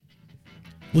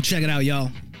Well, check it out,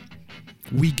 y'all.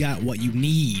 We got what you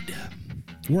need.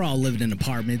 We're all living in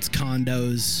apartments,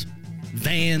 condos,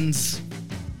 vans.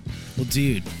 Well,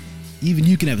 dude, even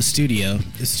you can have a studio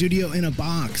in a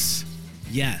box.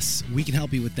 Yes, we can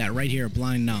help you with that right here at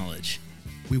Blind Knowledge.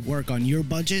 We work on your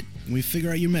budget, and we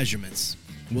figure out your measurements.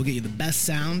 We'll get you the best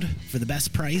sound for the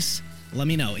best price. Let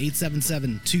me know,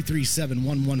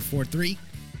 877-237-1143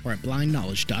 or at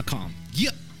blindknowledge.com.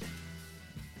 Yep.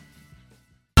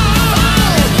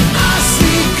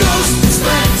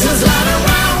 Spectres all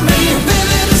around me,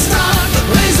 living in stark,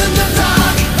 blazing the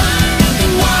dark.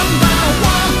 One by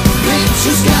one,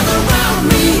 pictures gather round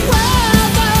me. Where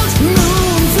those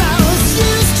moonflowers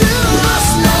used to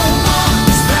lost no more.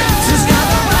 Spectres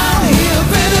gather round here,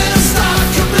 living in stark,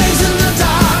 blazing the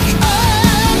dark.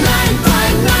 Night by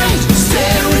night,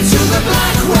 stare into the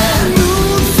black where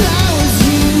moonflowers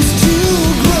used to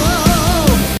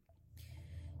grow.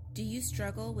 Do you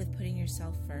struggle with putting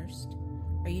yourself first?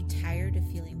 Are you tired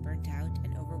of feeling burnt out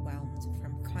and overwhelmed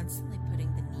from constantly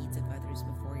putting the needs of others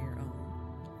before your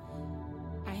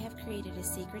own? I have created a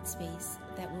sacred space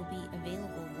that will be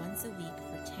available once a week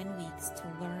for 10 weeks to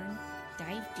learn,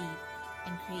 dive deep,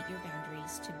 and create your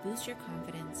boundaries to boost your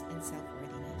confidence and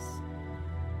self-worthiness.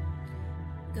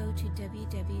 Go to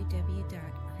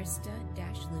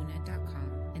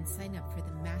www.krista-luna.com and sign up for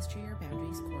the Master Your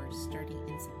Boundaries course starting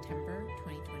in September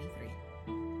 2023.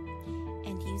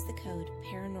 And use the code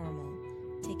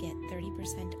PARANORMAL to get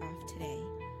 30% off today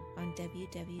on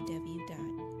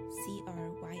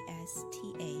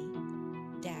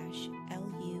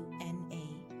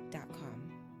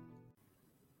www.crista-luna.com.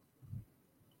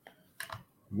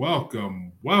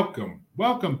 Welcome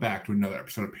back to another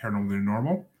episode of Paranormal Than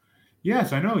Normal.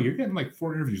 Yes, I know, you're getting like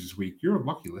 4 interviews this week. You're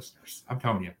lucky listeners, I'm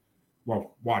telling you.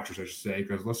 Well, watchers, I should say,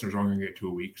 because listeners are only going to get 2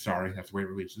 a week. Sorry, that's the way it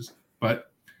releases. But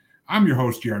I'm your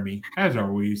host, Jeremy, as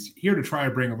always, here to try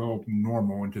to bring a little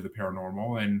normal into the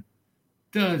paranormal. And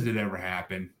does it ever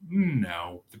happen?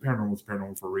 No. The paranormal is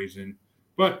paranormal for a reason.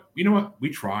 But you know what? We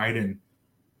tried, and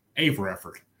A for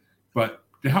effort. But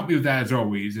to help me with that, as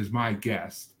always, is my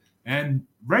guest. And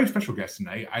very special guest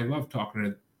tonight. I love talking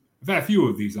to. I've had a few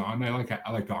of these on. I like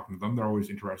talking to them. They're always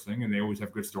interesting, and they always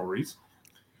have good stories.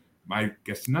 My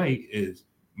guest tonight is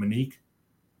Monique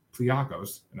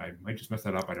Pliakos, and I might just mess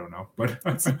that up, I don't know, but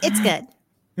it's good.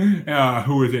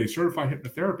 Who is a certified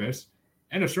hypnotherapist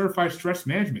and a certified stress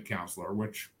management counselor,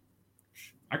 which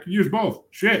I could use both.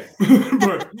 Shit.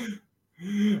 But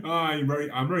I'm very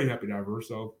happy to have her.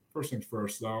 So first things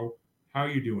first, though, how are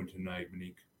you doing tonight,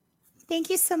 Monique? Thank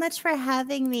you so much for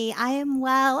having me. I am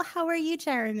well. How are you,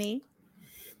 Jeremy?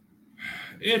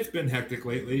 It's been hectic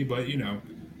lately, but you know,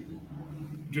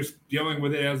 just dealing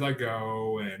with it as I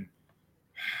go, and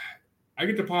I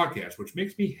get to podcast, which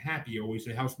makes me happy always.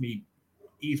 It helps me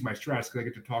ease my stress because I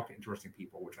get to talk to interesting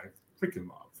people, which I freaking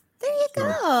love. There you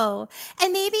go.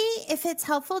 And maybe if it's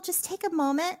helpful, just take a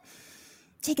moment,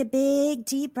 take a big,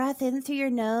 deep breath in through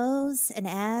your nose. And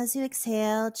as you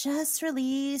exhale, just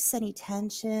release any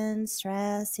tension,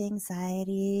 stress,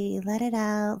 anxiety. Let it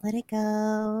out, let it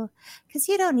go, because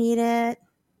you don't need it.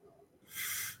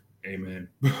 Amen.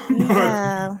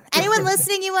 Yeah. Anyone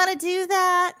listening, you want to do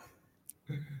that?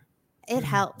 It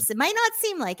helps. It might not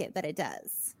seem like it, but it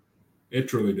does. It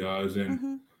truly does.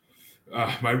 And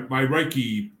my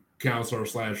Reiki counselor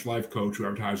 / life coach who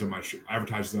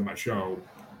advertises on my show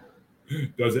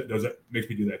does it makes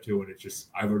me do that too. And it's just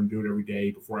I learn to do it every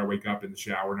day before I wake up in the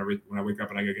shower and when I wake up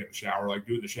and I gotta get in the shower, like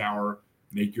do it in the shower,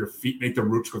 make the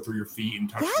roots go through your feet and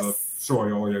touch the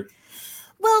soil.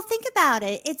 Well, think about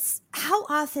it. It's how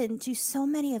often do so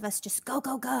many of us just go,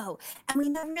 and we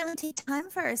never really take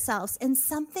time for ourselves. And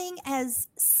something as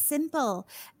simple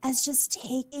as just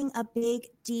taking a big,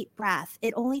 deep breath.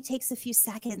 It only takes a few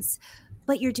seconds,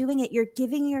 but you're doing it. You're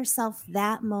giving yourself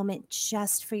that moment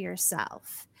just for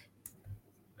yourself.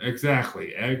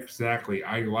 Exactly. I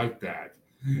like that.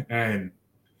 And,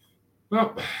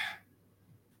 well,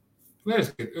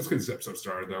 let's get this episode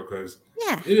started though, because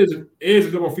it is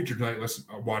a double feature tonight.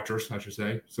 Watchers, I should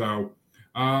say. So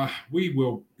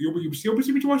you'll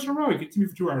see me twice in a row. You get to see me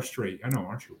for 2 hours straight. I know,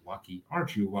 aren't you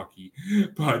lucky?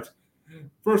 But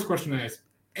first question I ask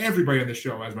everybody on the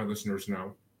show, as my listeners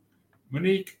know,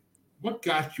 Monique, what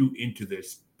got you into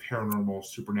this paranormal,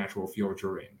 supernatural field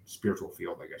you're in? Spiritual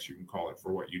field, I guess you can call it,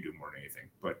 for what you do more than anything.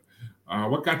 But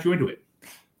what got you into it?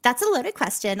 That's a loaded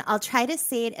question. I'll try to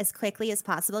say it as quickly as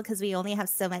possible because we only have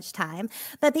so much time.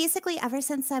 But basically, ever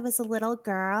since I was a little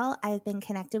girl, I've been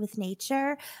connected with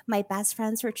nature. My best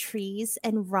friends were trees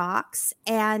and rocks.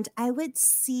 And I would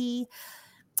see,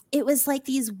 it was like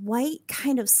these white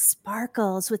kind of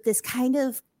sparkles with this kind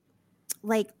of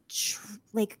like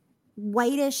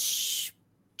whitish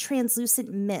translucent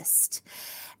mist.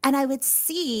 And I would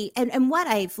see, and what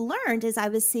I've learned is I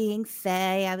was seeing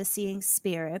fae, I was seeing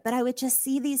spirit, but I would just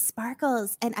see these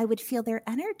sparkles and I would feel their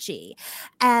energy.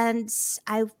 And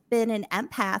I've been an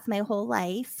empath my whole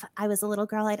life. I was a little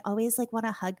girl. I'd always like want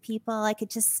to hug people. I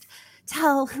could just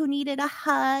tell who needed a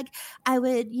hug. I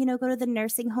would, go to the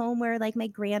nursing home where like my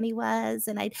Grammy was,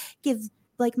 and I'd give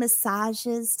like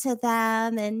massages to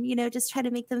them and, just try to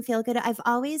make them feel good. I've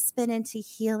always been into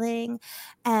healing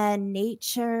and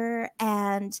nature.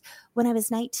 And when I was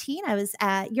 19, I was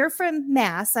you're from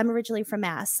Mass. I'm originally from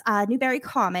Mass. Newberry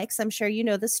Comics. I'm sure you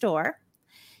know the store.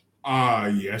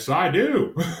 Yes, I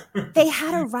do. They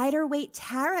had a Rider-Waite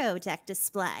tarot deck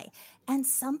display, and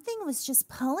something was just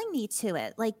pulling me to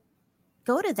it. Like,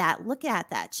 go to that, look at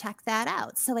that, check that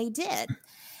out. So I did.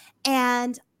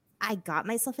 And I got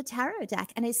myself a tarot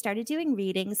deck and I started doing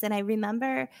readings. And I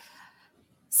remember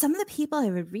some of the people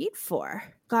I would read for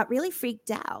got really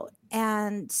freaked out.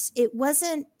 And it was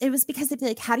because they'd be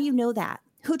like, how do you know that?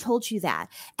 Who told you that?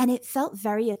 And it felt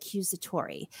very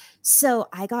accusatory. So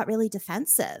I got really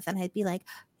defensive and I'd be like,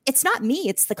 it's not me,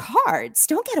 it's the cards.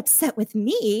 Don't get upset with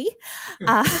me.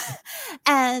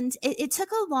 And it took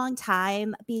a long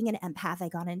time. Being an empath, I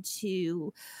got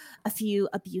into a few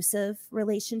abusive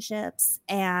relationships,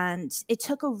 and it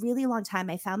took a really long time.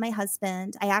 I found my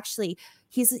husband.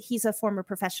 He's a former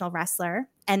professional wrestler,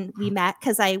 and we met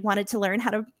because I wanted to learn how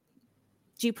to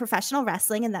do professional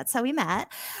wrestling, and that's how we met.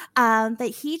 But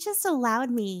he just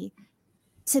allowed me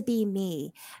to be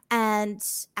me. And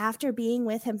after being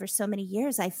with him for so many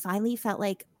years, I finally felt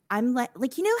like I'm like,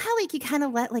 how like you kind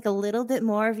of let like a little bit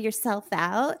more of yourself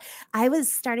out. I was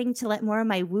starting to let more of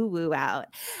my woo woo out.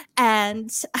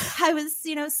 And I was,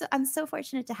 so I'm so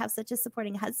fortunate to have such a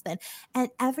supporting husband, and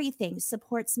everything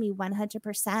supports me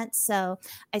 100%. So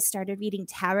I started reading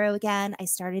tarot again. I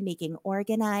started making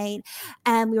organite,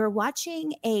 and we were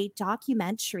watching a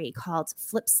documentary called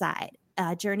Flipside,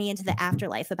 Journey into the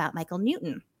Afterlife, about Michael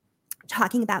Newton,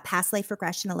 talking about past life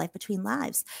regression, a life between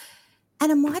lives.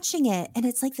 And I'm watching it, and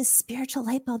it's like this spiritual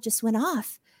light bulb just went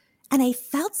off. And I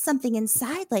felt something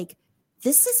inside, like,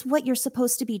 this is what you're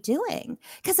supposed to be doing.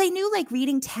 Because I knew like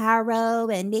reading tarot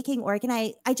and making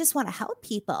organite, I just want to help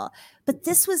people. But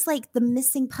this was like the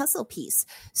missing puzzle piece.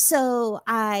 So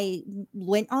I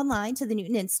went online to the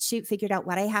Newton Institute, figured out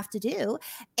what I have to do,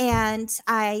 and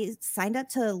I signed up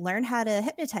to learn how to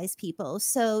hypnotize people.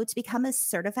 So to become a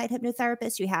certified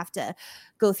hypnotherapist, you have to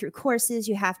go through courses.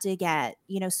 You have to get,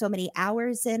 so many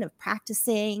hours in of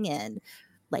practicing and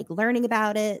like learning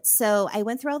about it. So I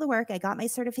went through all the work. I got my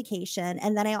certification.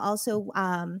 And then I also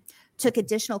took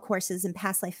additional courses in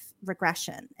past life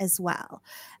regression as well.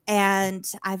 And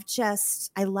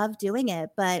I love doing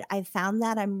it, but I found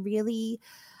that I'm really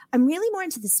more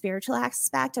into the spiritual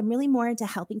aspect. I'm really more into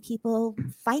helping people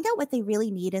find out what they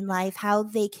really need in life, how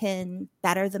they can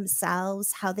better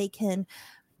themselves, how they can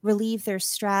relieve their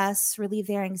stress, relieve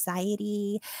their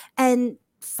anxiety, and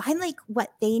find like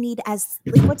what they need as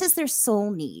like, what does their soul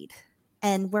need,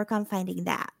 and work on finding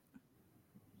that.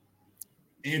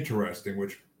 Interesting.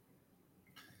 Which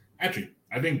actually,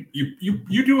 I think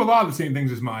you do a lot of the same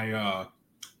things as my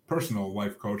personal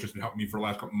life coach has been helping me for the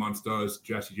last couple months does.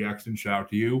 Jessie Jackson, shout out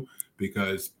to you,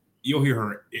 because you'll hear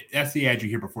her. That's the ad you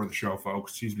hear before the show,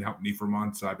 folks. She's been helping me for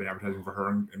months. I've been advertising for her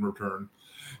in return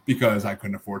because I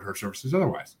couldn't afford her services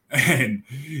otherwise. And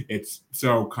it's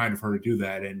so kind of her to do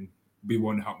that and be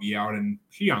willing to help me out. And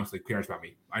she honestly cares about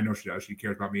me. I know she does. She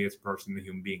cares about me as a person, a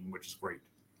human being, which is great.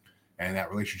 And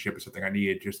that relationship is something I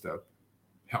needed just to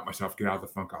help myself get out of the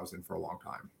funk I was in for a long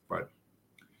time. But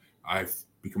I've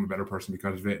become a better person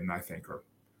because of it, and I thank her.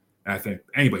 And I thank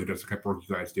anybody who does the type of work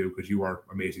you guys do, because you are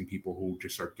amazing people who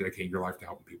just start dedicating your life to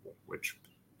helping people, which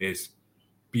is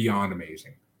beyond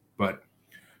amazing. But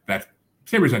that's the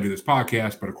same reason I do this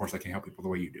podcast, but of course I can't help people the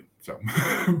way you do. So,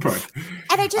 but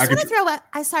and I just want to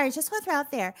throw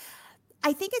out there,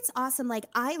 I think it's awesome. Like,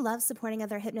 I love supporting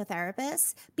other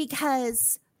hypnotherapists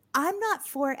because I'm not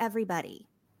for everybody,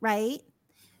 right?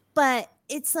 But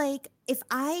it's like, if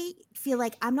I feel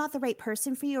like I'm not the right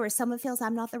person for you, or someone feels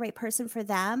I'm not the right person for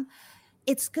them,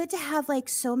 it's good to have like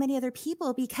so many other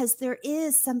people, because there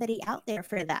is somebody out there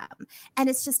for them. And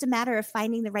it's just a matter of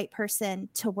finding the right person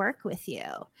to work with you.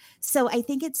 So I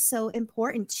think it's so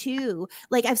important too.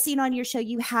 Like, I've seen on your show,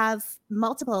 you have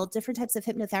multiple different types of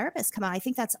hypnotherapists come on. I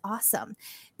think that's awesome,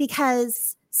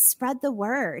 because spread the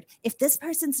word. If this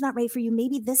person's not right for you,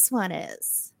 maybe this one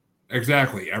is.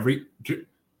 Exactly. Every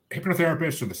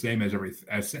hypnotherapists are the same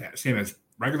as same as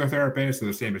regular therapists. They're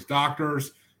the same as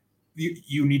doctors.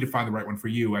 You need to find the right one for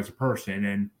you as a person.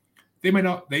 And they might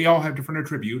not. They all have different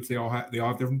attributes. They all have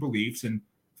different beliefs, and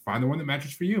find the one that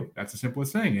matches for you. That's the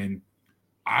simplest thing. And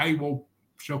I will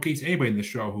showcase anybody in the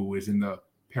show who is in the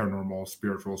paranormal,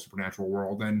 spiritual, supernatural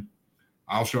world, and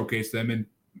I'll showcase them and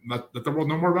let the world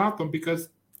know more about them because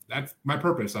that's my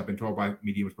purpose. I've been told by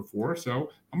mediums before, so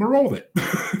I'm gonna roll with it.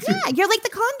 Yeah, you're like the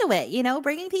conduit,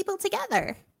 bringing people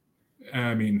together.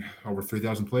 I mean, over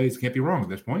 3,000 plays can't be wrong at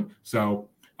this point. So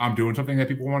I'm doing something that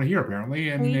people want to hear, apparently,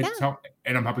 and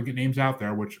and I'm helping get names out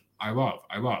there, which I love,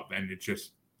 and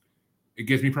it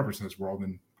gives me purpose in this world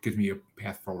and gives me a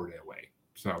path forward in a way.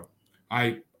 So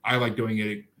I like doing it.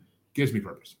 It gives me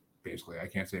purpose, basically. I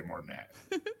can't say more than that.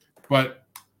 But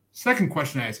second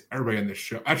question I ask everybody on this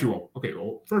show. Actually,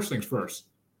 first things first.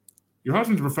 Your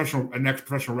husband's an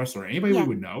ex-professional wrestler. Anybody we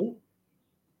would know?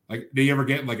 Like, did you ever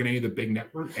get like in any of the big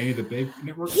networks? He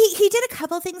did a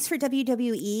couple things for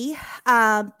WWE,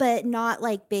 but not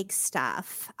like big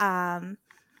stuff. I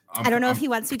don't know if he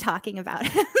wants me talking about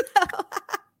it.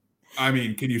 I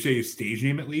mean, can you say his stage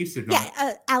name at least?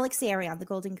 Alex Arion, the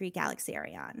Golden Greek Alex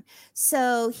Arion.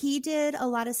 So he did a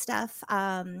lot of stuff.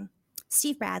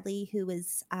 Steve Bradley, who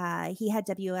was, he had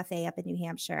WFA up in New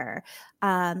Hampshire.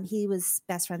 He was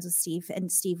best friends with Steve,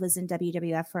 and Steve was in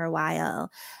WWF for a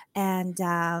while. And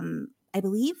I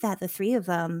believe that the three of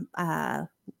them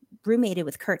roommated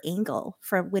with Kurt Angle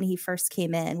for when he first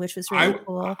came in, which was really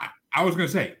cool. I was going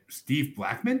to say, Steve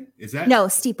Blackman? Is that? No,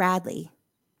 Steve Bradley.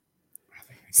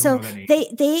 So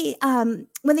they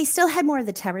when they still had more of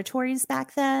the territories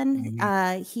back then,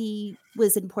 he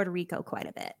was in Puerto Rico quite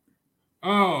a bit.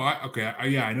 Oh, okay.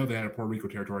 Yeah, I know they had a Puerto Rico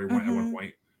territory at one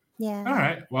point. Yeah. All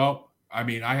right. Well, I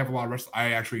mean, I have a lot of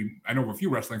wrestling. I know a few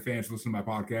wrestling fans who listen to my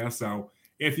podcast. So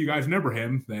if you guys remember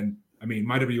him, then I mean,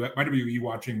 my WWE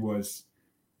watching was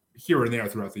here and there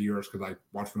throughout the years because I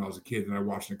watched when I was a kid and I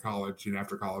watched in college and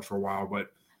after college for a while. But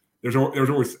there was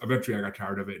always eventually I got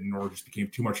tired of it and or just became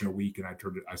too much in a week and I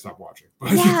stopped watching.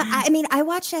 Yeah, I mean, I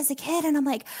watched as a kid and I'm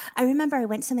like, I remember I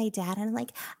went to my dad and I'm like,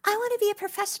 I want to be a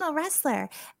professional wrestler.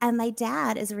 And my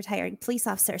dad is a retired police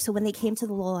officer. So when they came to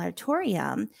the Lowell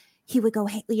Auditorium, he would go,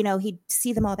 he'd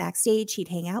see them all backstage. He'd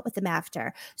hang out with them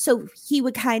after. So he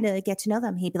would kind of get to know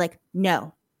them. He'd be like,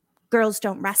 no, girls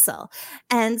don't wrestle.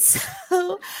 And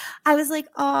so I was like,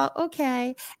 oh,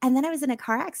 okay. And then I was in a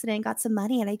car accident and got some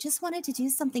money and I just wanted to do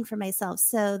something for myself.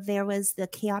 So there was the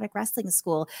Chaotic Wrestling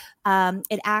School.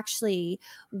 It actually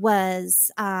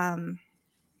was, now I'm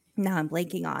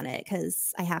blanking on it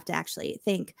because I have to actually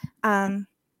think,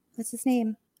 what's his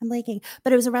name? I'm blanking,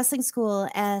 but it was a wrestling school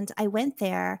and I went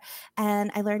there and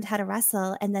I learned how to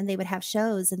wrestle and then they would have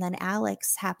shows and then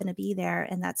Alex happened to be there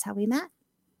and that's how we met.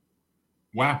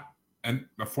 Wow. And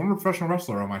a former professional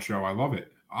wrestler on my show. I love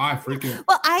it. I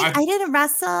didn't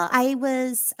wrestle.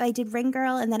 I did ring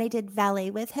girl and then I did valet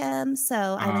with him. So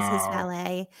I was his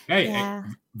valet. Hey,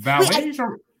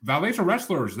 valets are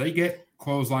wrestlers. They get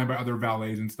clotheslined by other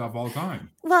valets and stuff all the time.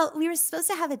 Well, we were supposed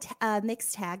to have a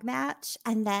mixed tag match.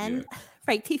 And then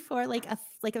right before, like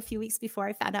a few weeks before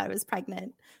I found out I was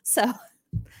pregnant. So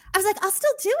I was like, I'll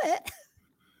still do it.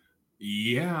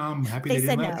 Yeah, I'm happy they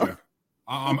didn't let you.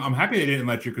 I'm happy they didn't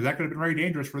let you because that could have been very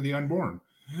dangerous for the unborn.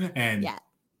 And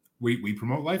we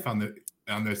promote life on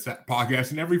this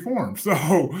podcast in every form. So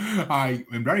I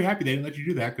am very happy they didn't let you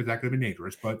do that because that could have been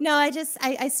dangerous. But no,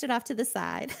 I stood off to the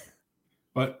side.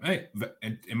 But hey,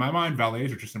 in my mind,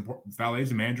 valets are just important.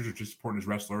 Valets and managers are just important as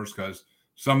wrestlers because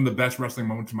some of the best wrestling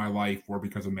moments in my life were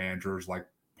because of managers like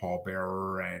Paul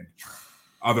Bearer and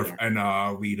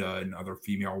Lita and other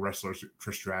female wrestlers,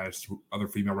 Trish Stratus, other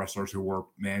female wrestlers who were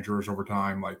managers over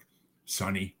time, like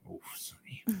Sunny. Oh,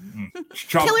 Sunny.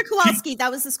 Killer Kowalski.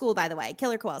 That was the school, by the way.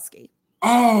 Killer Kowalski.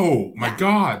 Oh, my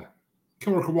God.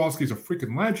 Killer Kowalski is a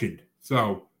freaking legend.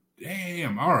 So,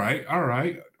 damn. All right.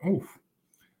 Oh,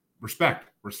 respect.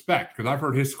 Because I've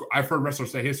heard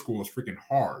wrestlers say his school is freaking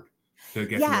hard to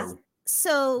get through.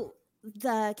 So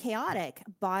the Chaotic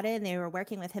bought in. They were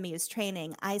working with him. He was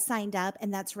training. I signed up,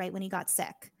 and that's right when he got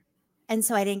sick. And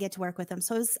so I didn't get to work with him.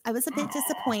 So I was a bit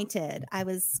disappointed. I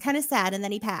was kind of sad, and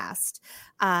then he passed.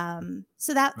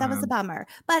 So that was a bummer.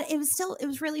 But it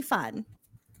was really fun.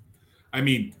 I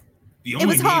mean, it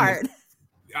was hard.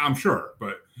 I'm sure,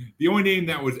 but the only name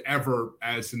that was ever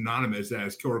as synonymous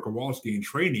as Killer Kowalski in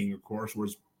training, of course,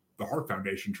 was the Heart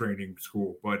Foundation training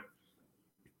school. But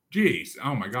geez,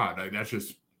 oh my God, that's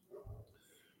just.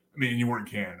 I mean, you weren't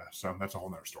in Canada, so that's a whole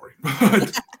nother story.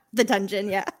 The dungeon,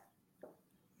 yeah.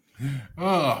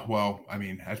 Well, I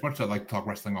mean, as much as I'd like to talk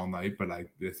wrestling all night, but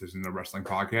this isn't a wrestling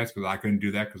podcast because I couldn't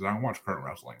do that because I don't watch current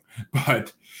wrestling.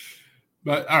 But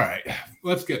all right,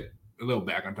 let's get a little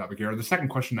back on topic here. The second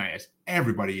question I ask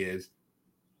everybody is,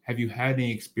 have you had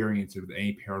any experiences with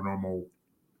any paranormal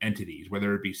entities,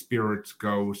 whether it be spirits,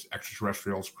 ghosts,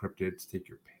 extraterrestrials, cryptids? Take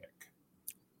your pick.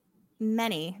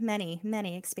 Many, many,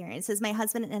 many experiences. My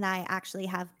husband and I actually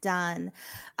have done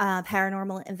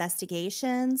paranormal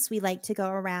investigations. We like to go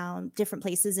around different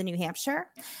places in New Hampshire.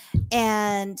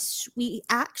 And we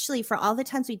actually, for all the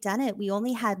times we've done it, we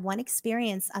only had one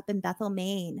experience up in Bethel,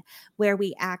 Maine, where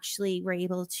we actually were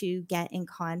able to get in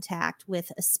contact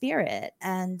with a spirit.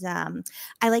 And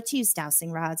I like to use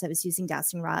dowsing rods. I was using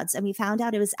dowsing rods, and we found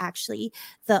out it was actually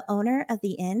the owner of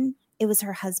the inn. It was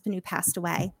her husband who passed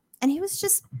away. And he was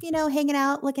just, hanging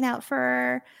out, looking out for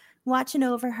her, watching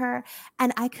over her.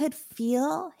 And I could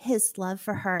feel his love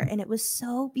for her. And it was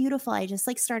so beautiful. I just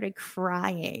started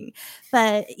crying.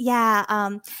 But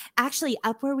yeah, actually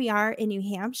up where we are in New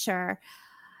Hampshire.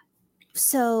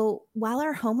 So while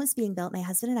our home was being built, my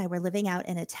husband and I were living out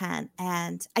in a tent.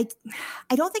 And I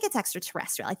don't think it's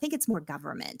extraterrestrial. I think it's more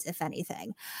government, if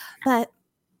anything. But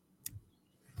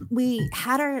we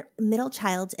had our middle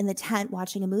child in the tent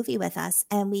watching a movie with us,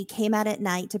 and we came out at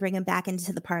night to bring him back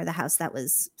into the part of the house that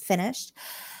was finished.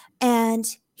 And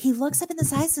he looks up in the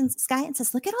sky and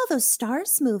says, "Look at all those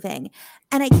stars moving."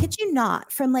 And I kid you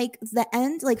not, from the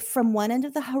end, from one end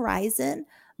of the horizon,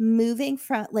 moving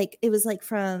from it was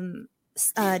from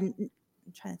I'm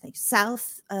trying to think,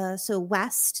 south, so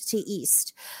west to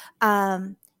east.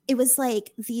 It was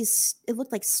it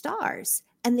looked like stars.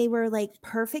 And they were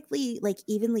perfectly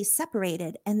evenly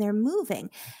separated, and they're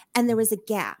moving, and there was a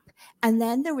gap. And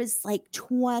then there was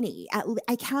 20,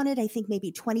 I counted, I think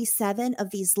maybe 27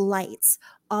 of these lights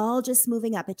all just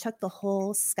moving up. It took the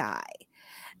whole sky.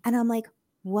 And I'm like,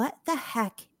 what the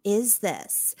heck is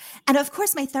this? And of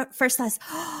course my first thought is,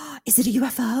 is it a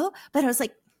UFO? But I was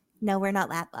like, no, we're not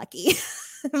that lucky.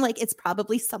 I'm like, it's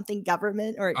probably something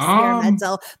government or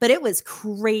experimental, but it was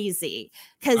crazy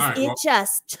because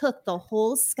just took the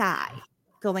whole sky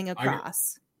going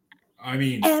across.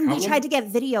 And we tried to get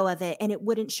video of it, and it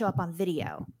wouldn't show up on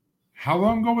video. How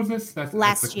long ago was this?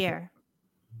 Last year.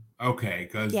 Okay,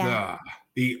 because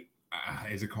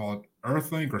is it called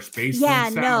Earthlink or Space? Yeah,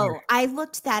 no, I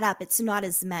looked that up. It's not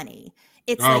as many.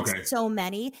 It's so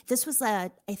many. This was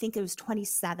I think it was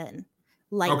 27.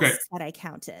 Lights that I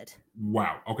counted.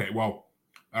 Wow. Okay. Well,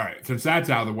 all right. Since that's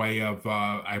out of the way of,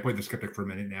 I played the skeptic for a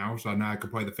minute now, so now I can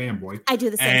play the fanboy. I do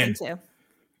the same thing too.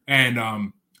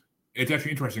 And it's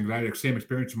actually interesting because I had the same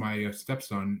experience with my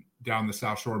stepson down the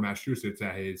South Shore of Massachusetts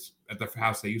at the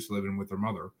house they used to live in with their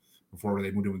mother before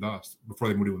they moved in with us, before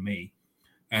they moved in with me.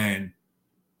 And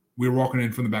we were walking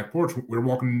in from the back porch. We were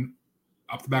walking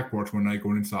up the back porch one night,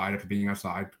 going inside after being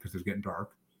outside because it was getting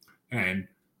dark. And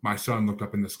my son looked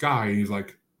up in the sky and he's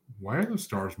like, "Why are the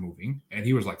stars moving?" And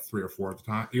he was 3 or 4 at the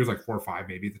time. He was 4 or 5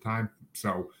 maybe at the time.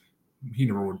 So he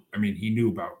never would. I mean, he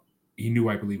knew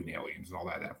I believe in aliens and all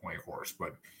that at that point, of course.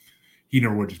 But he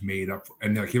never would just made up.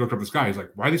 And he looked up the sky. He's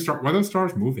like, "Why are those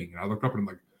stars moving?" And I looked up and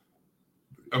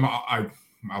I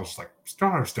was just like,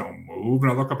 "Stars don't move."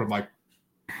 And I look up and I'm like,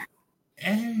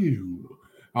 "Oh."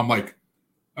 I'm like,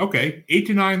 okay, 8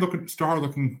 to 9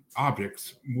 star-looking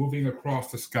objects moving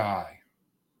across the sky.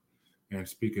 And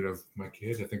speaking of my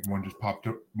kids, I think one just popped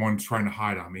up. One's trying to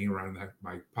hide on me around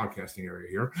my podcasting area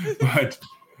here. But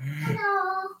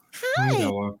hello. Hi.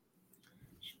 Hello.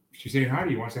 She's saying hi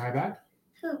to you. Want to say hi back?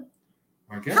 Who?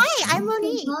 Okay. Hi, I'm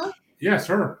Monique. Yes,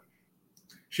 her.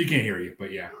 She can't hear you,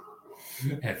 but yeah.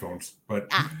 Headphones. But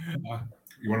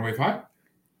you want to wave hi? Are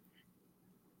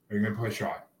you going to play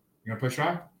shy? You going to play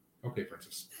shy? Okay,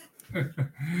 princess.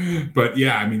 But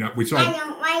yeah, I mean, we saw. I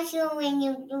don't like you when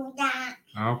you do that.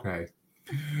 Okay.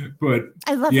 But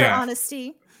I love your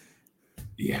honesty.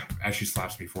 Yeah, as she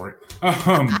slaps me for it.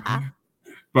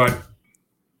 But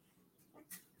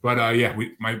yeah,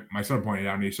 my son pointed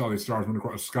out and he saw these stars moving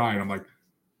across the sky, and I'm like,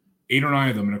 8 or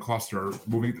 9 of them in a cluster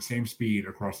moving at the same speed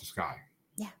across the sky.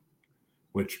 Yeah.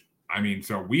 Which, I mean,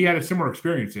 so we had similar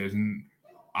experiences, and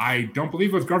I don't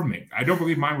believe it was government. I don't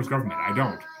believe mine was government. I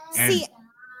don't. And see,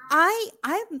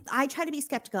 I try to be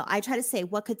skeptical. I try to say,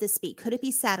 what could this be? Could it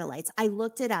be satellites? I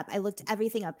looked it up. I looked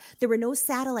everything up. There were no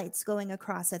satellites going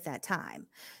across at that time.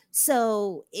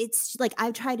 So it's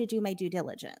I've tried to do my due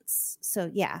diligence. So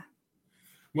yeah.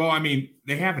 Well, I mean,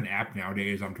 they have an app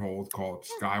nowadays, I'm told, called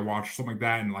Skywatch or something like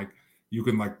that. And you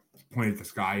can point at the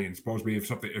sky, and supposedly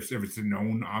if it's a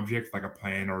known object, like a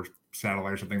plane or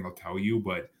satellite or something, they'll tell you.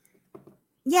 But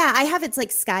yeah, I have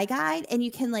it's Sky Guide, and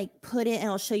you can put it and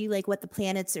it'll show you what the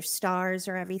planets or stars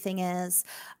or everything is.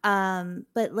 But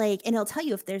and it'll tell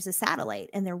you if there's a satellite,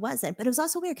 and there wasn't. But it was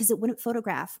also weird because it wouldn't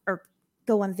photograph or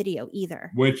go on video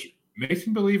either. Which makes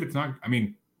me believe it's not. I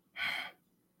mean,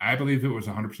 I believe it was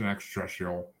 100%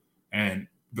 extraterrestrial, and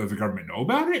does the government know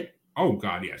about it? Oh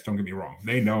God, yes. Don't get me wrong.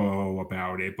 They know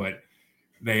about it, but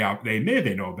they admit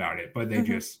they know about it, but they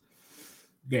just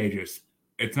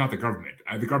it's not the government.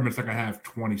 The government's not going to have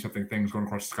 20-something things going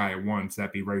across the sky at once.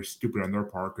 That'd be very stupid on their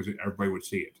part because everybody would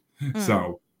see it.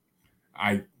 So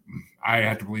I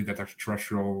have to believe that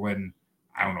extraterrestrial, and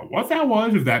I don't know what that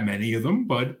was, if that many of them,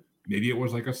 but maybe it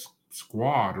was like a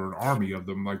squad or an army of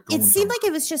them. Like It seemed like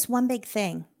it was just one big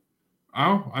thing.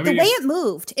 Oh, I mean, the way it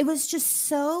moved, it was just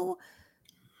so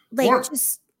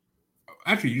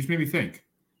Actually, you just made me think.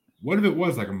 What if it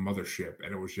was like a mothership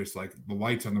and it was just like the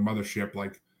lights on the mothership,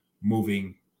 like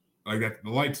moving like that?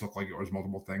 The lights look like it was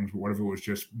multiple things, but what if it was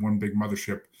just one big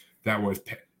mothership that was?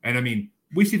 And I mean,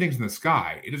 we see things in the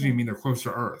sky. It doesn't even mean they're close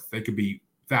to Earth. They could be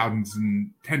thousands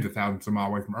and tens of thousands of miles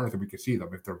away from Earth, and we could see them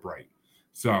if they're bright.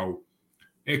 So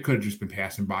it could have just been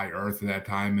passing by Earth at that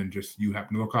time, and just you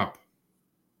happen to look up.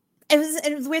 It was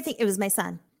a weird thing. It was my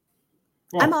son.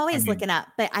 Well, I'm always looking up,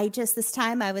 but this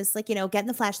time I was like, getting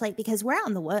the flashlight because we're out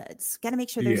in the woods. Got to make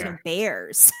sure there's no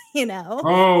bears,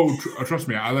 Oh, trust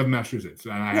me. I live in Massachusetts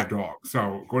and I have dogs.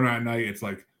 So going out at night, it's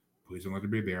like, please don't let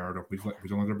there be a bear. Please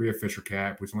don't let there be a fish or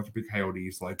cat. Please don't let there be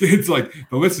coyotes. Like, it's like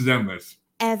the list is endless.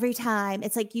 Every time.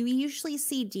 It's like you usually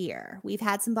see deer. We've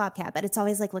had some bobcat, but it's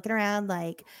always like looking around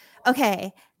like,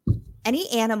 okay, any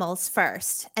animals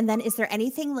first, and then is there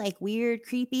anything like weird,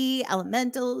 creepy,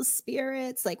 elementals,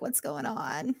 spirits? Like, what's going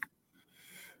on?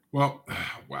 Well,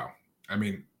 wow. I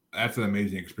mean, that's an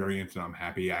amazing experience, and I'm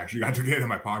happy I actually got to get into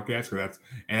my podcast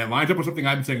and it lines up with something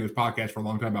I've been saying in this podcast for a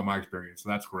long time about my experience. So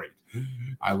that's great.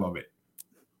 I love it.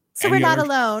 So we're not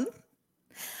alone.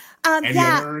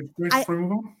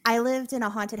 I lived in a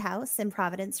haunted house in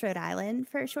Providence, Rhode Island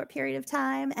for a short period of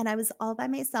time, and I was all by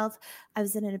myself. I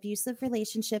was in an abusive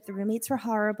relationship. The roommates were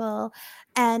horrible,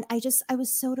 and I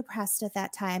was so depressed at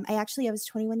that time. I was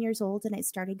 21 years old, and I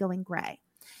started going gray.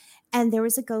 And there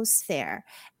was a ghost there.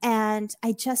 And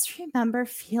I just remember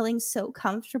feeling so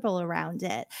comfortable around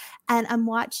it. And I'm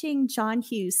watching John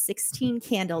Hughes' 16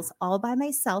 Candles all by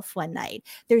myself one night.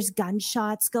 There's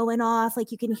gunshots going off,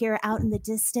 like you can hear out in the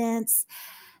distance.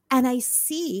 And I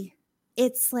see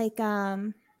it's like,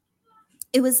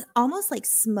 it was almost like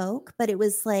smoke, but it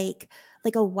was like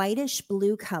a whitish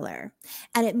blue color.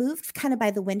 And it moved kind of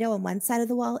by the window on one side of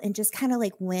the wall and just kind of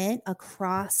like went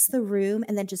across the room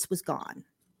and then just was gone.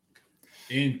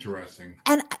 Interesting.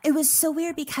 And it was so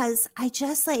weird because I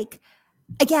just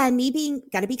again,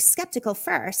 got to be skeptical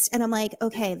first. And I'm like,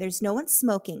 okay, there's no one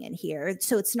smoking in here.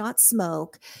 So it's not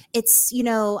smoke. It's,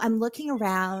 I'm looking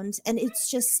around and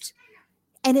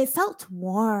and it felt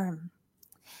warm.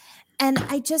 And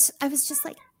I was just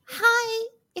like, hi,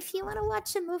 if you want to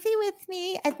watch a movie with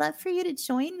me, I'd love for you to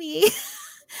join me.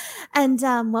 And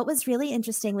what was really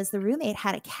interesting was the roommate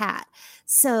had a cat.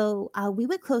 So we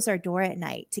would close our door at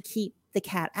night to keep the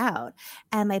cat out.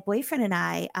 And my boyfriend and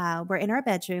I were in our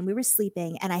bedroom. We were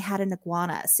sleeping and I had an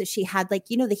iguana. So she had the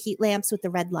heat lamps with the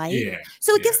red light. Yeah,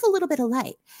 so it gives a little bit of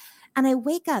light. And I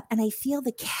wake up and I feel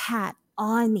the cat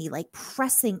on me, like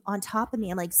pressing on top of me.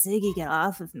 I'm like, Ziggy, get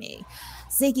off of me.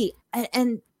 Ziggy.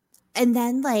 And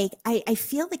then I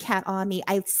feel the cat on me.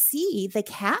 I see the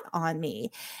cat on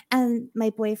me. And my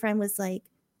boyfriend was like,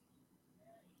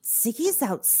 Ziggy's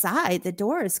outside. The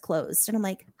door is closed. And I'm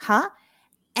like, huh?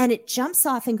 And it jumps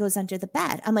off and goes under the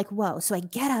bed. I'm like, whoa. So I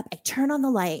get up, I turn on the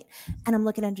light, and I'm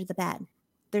looking under the bed.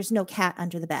 There's no cat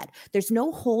under the bed. There's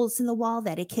no holes in the wall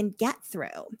that it can get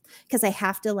through because I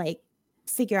have to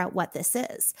figure out what this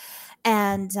is.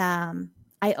 And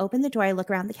I open the door. I look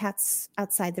around. The cat's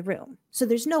outside the room. So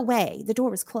there's no way. The door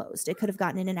was closed. It could have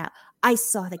gotten in and out. I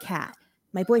saw the cat.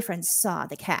 My boyfriend saw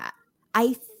the cat.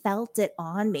 I felt it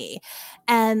on me.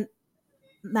 And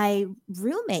my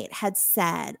roommate had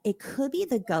said it could be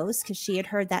the ghost because she had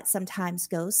heard that sometimes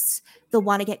ghosts, they'll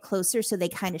want to get closer. So they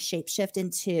kind of shapeshift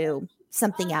into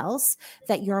something else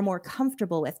that you're more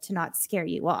comfortable with to not scare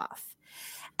you off.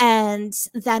 And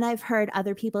then I've heard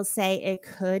other people say it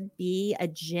could be a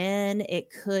djinn,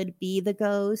 it could be the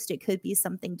ghost, it could be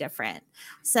something different.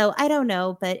 So I don't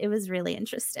know, but it was really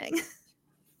interesting.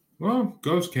 Well,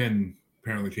 ghosts can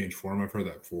apparently change form. I've heard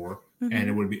that before. Mm-hmm. And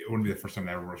it wouldn't be the first time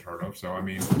I ever was heard of. So, I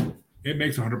mean, it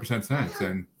makes 100% sense.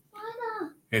 And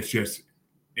it's just,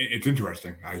 it's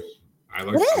interesting. I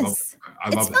love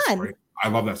that story. I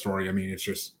love that story. I mean, it's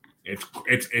just,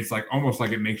 it's like almost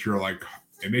like it makes you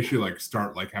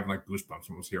start having goosebumps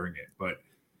almost hearing it. But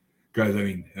guys, I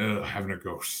mean, having a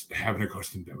ghost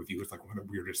in bed with you is like one of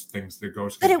the weirdest things that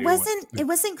ghosts can do. But it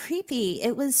wasn't creepy.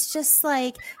 It was just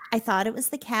I thought it was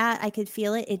the cat. I could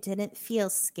feel it. It didn't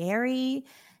feel scary.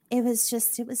 It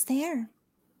was there.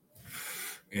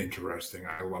 Interesting.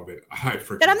 I love it. I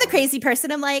freaking But I'm the love crazy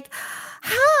person. I'm like,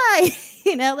 hi,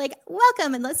 like,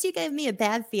 welcome. Unless you give me a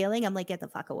bad feeling, I'm like, get the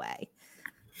fuck away.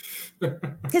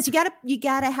 Because you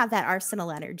gotta have that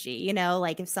arsenal energy,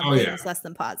 like if something is less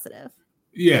than positive.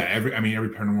 Yeah, every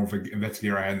paranormal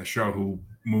investigator I had in the show who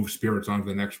moves spirits onto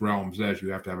the next realm says you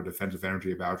have to have a defensive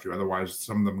energy about you. Otherwise,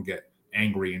 some of them get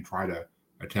angry and try to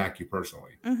attack you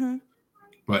personally. Mm-hmm.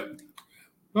 But,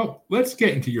 well, let's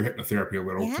get into your hypnotherapy a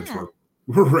little since Yeah.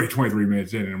 we're already 23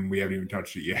 minutes in and we haven't even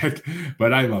touched it yet.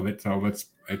 But I love it, so it's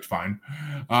fine.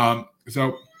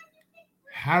 So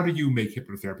how do you make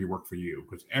hypnotherapy work for you?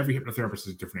 Because every hypnotherapist has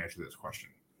a different answer to this question.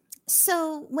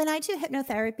 So when I do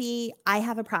hypnotherapy, I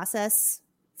have a process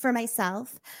for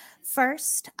myself.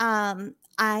 First, I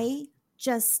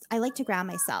like to ground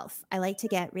myself. I like to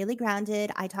get really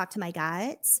grounded. I talk to my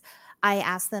guides. I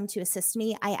ask them to assist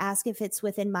me. I ask if it's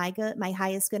within my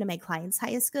highest good and my client's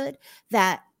highest good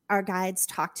that our guides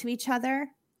talk to each other,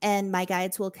 and my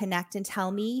guides will connect and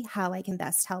tell me how I can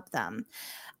best help them.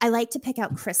 I like to pick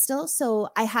out crystals. So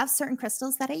I have certain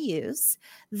crystals that I use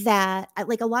that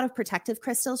like a lot of protective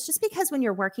crystals, just because when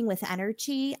you're working with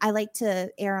energy, I like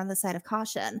to err on the side of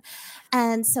caution.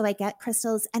 And so I get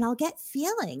crystals and I'll get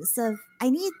feelings of I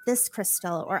need this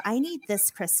crystal or I need this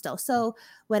crystal. So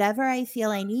whatever I feel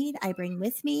I need, I bring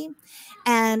with me,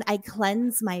 and I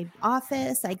cleanse my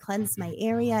office, I cleanse my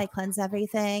area, I cleanse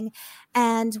everything.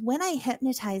 And when I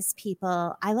hypnotize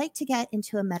people, I like to get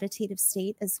into a meditative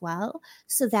state as well.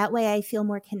 So that way I feel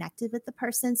more connected with the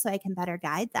person so I can better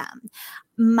guide them.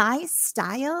 My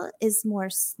style is more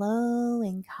slow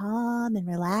and calm and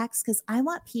relaxed because I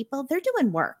want people, they're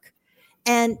doing work.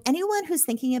 And anyone who's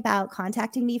thinking about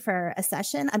contacting me for a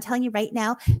session, I'm telling you right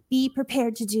now, be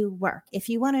prepared to do work. If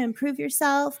you want to improve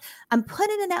yourself, I'm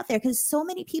putting it out there because so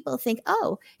many people think,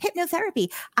 oh,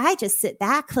 hypnotherapy, I just sit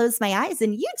back, close my eyes,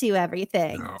 and you do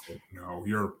everything. No,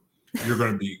 you're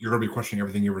gonna be questioning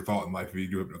everything you ever thought in life if you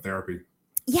do hypnotherapy.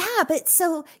 Yeah, but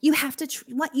so you have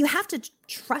to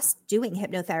trust doing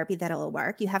hypnotherapy that it'll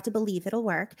work. You have to believe it'll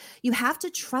work. You have to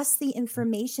trust the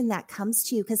information that comes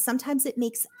to you because sometimes it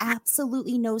makes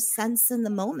absolutely no sense in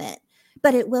the moment,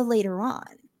 but it will later on.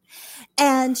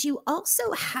 And you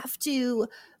also have to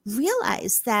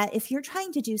realize that if you're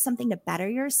trying to do something to better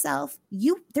yourself,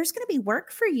 there's going to be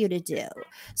work for you to do.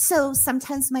 So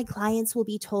sometimes my clients will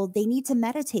be told they need to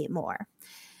meditate more.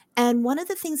 And one of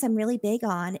the things I'm really big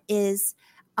on is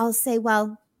I'll say,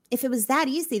 well, if it was that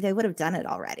easy, they would have done it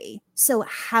already. So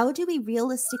how do we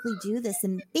realistically do this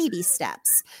in baby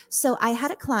steps? So I had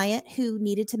a client who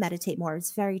needed to meditate more. It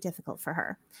was very difficult for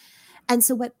her. And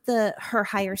so what her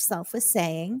higher self was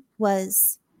saying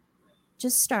was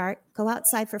just go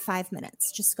outside for 5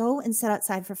 minutes. Just go and sit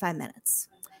outside for 5 minutes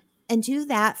and do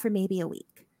that for maybe a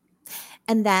week.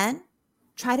 And then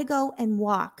try to go and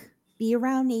walk. Be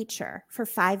around nature for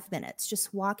 5 minutes.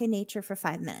 Just walk in nature for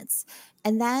 5 minutes.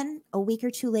 And then a week or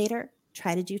two later,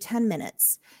 try to do 10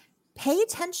 minutes. Pay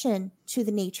attention to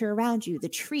the nature around you, the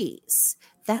trees.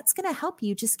 That's going to help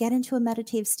you just get into a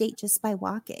meditative state just by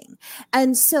walking.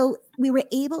 And so we were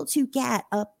able to get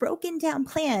a broken down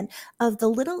plan of the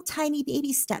little tiny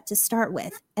baby step to start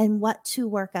with and what to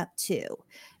work up to.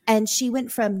 And she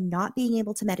went from not being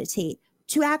able to meditate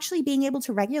to actually being able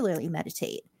to regularly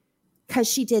meditate. Because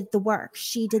she did the work,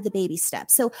 she did the baby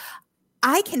steps. So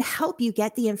I can help you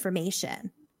get the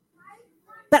information,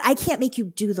 but I can't make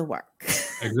you do the work.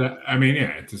 Exactly. I mean, yeah,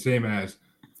 it's the same as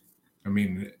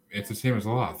a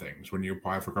lot of things. When you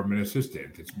apply for government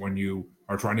assistance, it's when you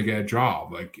are trying to get a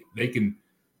job. Like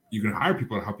you can hire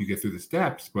people to help you get through the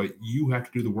steps, but you have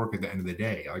to do the work at the end of the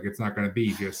day. Like it's not going to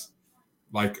be just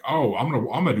like, oh, I'm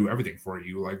gonna do everything for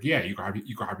you. Like, yeah, you can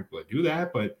hire people to do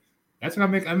that, but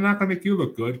I'm not gonna make you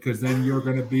look good because then you're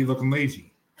gonna be looking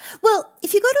lazy. Well,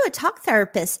 if you go to a talk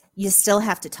therapist, you still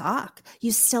have to talk.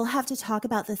 You still have to talk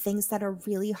about the things that are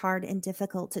really hard and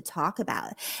difficult to talk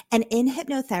about. And in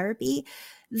hypnotherapy,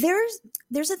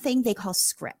 there's a thing they call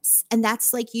scripts, and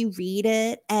that's like you read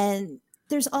it, and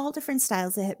there's all different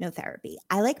styles of hypnotherapy.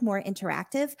 I like more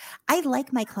interactive. I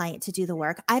like my client to do the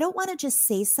work. I don't want to just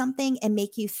say something and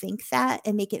make you think that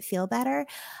and make it feel better.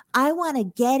 I want to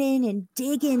get in and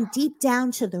dig in deep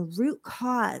down to the root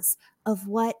cause of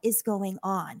what is going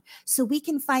on so we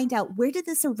can find out, where did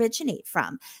this originate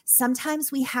from?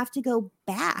 Sometimes we have to go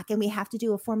back and we have to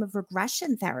do a form of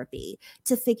regression therapy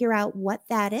to figure out what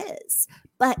that is.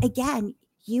 But again,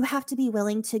 you have to be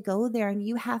willing to go there and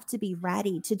you have to be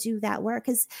ready to do that work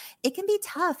because it can be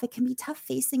tough. It can be tough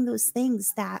facing those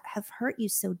things that have hurt you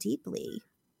so deeply.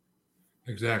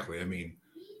 Exactly. I mean,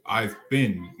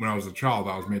 when I was a child,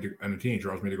 and a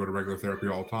teenager, I was made to go to regular therapy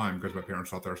all the time because my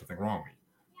parents thought there was something wrong with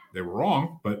me. they were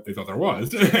wrong, but they thought there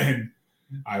was. And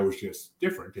I was just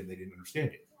different and they didn't understand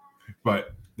it.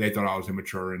 But they thought I was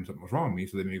immature and something was wrong with me.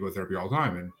 So they made me go to therapy all the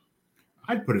time. And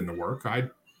I'd put in the work. I'd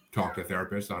talk to a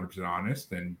therapist, 100%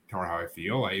 honest, and tell her how I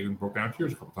feel. I even broke down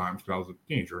tears a couple times because I was a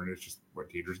teenager, and it's just what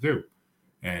teenagers do.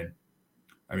 And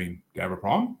I mean, did I have a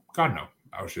problem? God, no.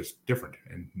 I was just different,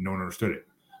 and no one understood it.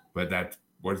 But that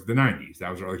was the 90s.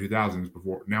 That was the early 2000s.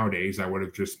 Before nowadays, I would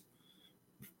have just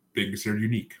been considered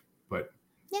unique. But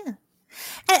yeah.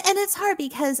 And it's hard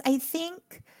because I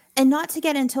think, and not to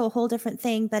get into a whole different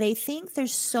thing, but I think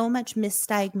there's so much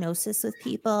misdiagnosis with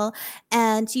people,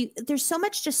 and there's so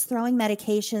much just throwing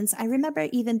medications. I remember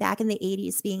even back in the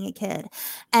 80s being a kid,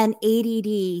 and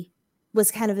ADD was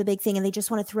kind of a big thing, and they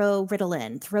just want to throw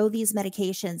Ritalin, throw these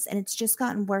medications, and it's just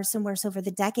gotten worse and worse over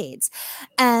the decades.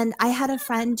 And I had a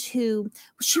friend who,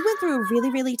 she went through a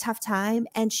really, really tough time,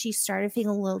 and she started feeling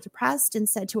a little depressed and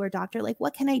said to her doctor, like,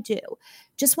 what can I do?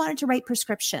 Just wanted to write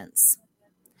prescriptions.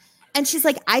 And she's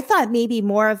like, I thought maybe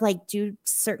more of like do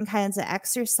certain kinds of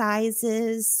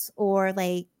exercises, or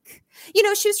like, you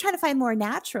know, she was trying to find more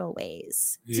natural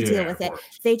ways to deal with it.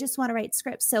 They just want to write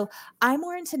scripts. So I'm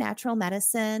more into natural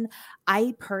medicine.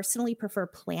 I personally prefer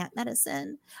plant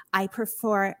medicine. I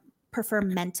prefer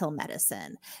mental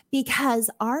medicine, because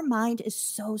our mind is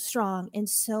so strong and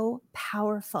so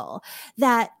powerful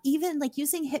that even like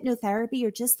using hypnotherapy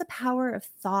or just the power of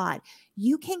thought,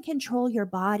 you can control your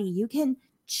body. You can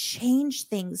change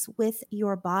things with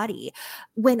your body.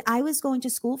 When I was going to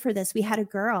school for this, we had a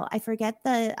girl, I forget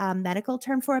the medical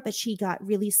term for it, but she got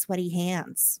really sweaty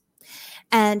hands,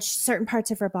 and certain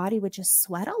parts of her body would just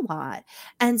sweat a lot.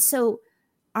 And so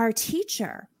our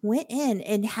teacher went in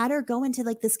and had her go into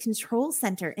like this control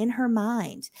center in her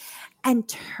mind and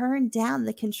turn down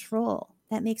the control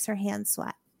that makes her hands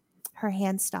sweat. Her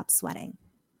hands stop sweating.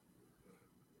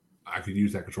 I could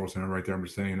use that control center right there. I'm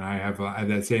just saying I have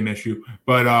that same issue.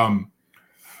 But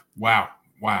wow.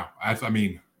 I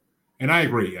mean, and I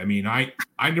agree. I mean, I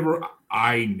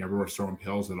never was throwing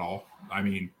pills at all. I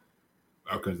mean,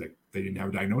 because they didn't have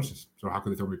a diagnosis, so how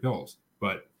could they throw me pills?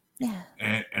 But yeah,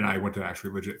 and I went to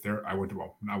actually legit therapy. I went to,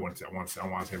 well, I want to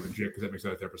say legit because that makes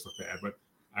other therapists look bad. But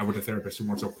I went to therapists who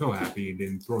weren't so pill happy and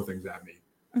didn't throw things at me.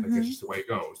 Like that's just the way it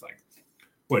goes. Like,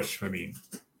 which I mean,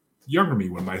 younger me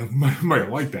might have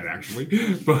liked that actually,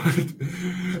 but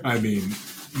I mean,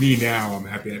 me now, I'm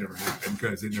happy that never happened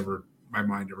because my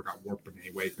mind never got warped in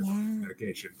any way because of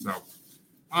medication. So,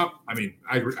 I mean,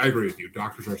 I agree with you.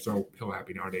 Doctors are so pill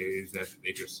happy nowadays that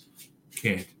they just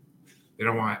can't. They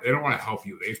don't want to help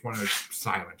you. They just want to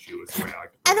silence you. Is the way I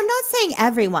like to put it. And I'm not saying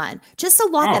everyone, just a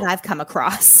lot that I've come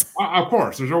across. Of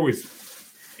course, there's always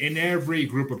in every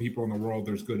group of people in the world,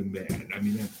 there's good and bad. I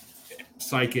mean.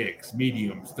 Psychics,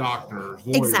 mediums, doctors,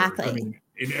 lawyers. Exactly. I mean,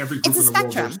 in every group it's in a the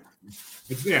spectrum.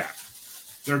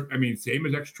 world, I mean, same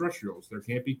as extraterrestrials. There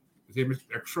can't be the same as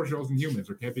extraterrestrials and humans.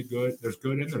 There can't be good. There's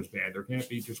good and there's bad. There can't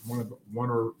be just one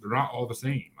or they're not all the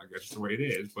same. Like that's just the way it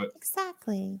is. But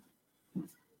exactly.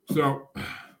 So,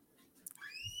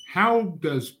 how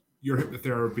does your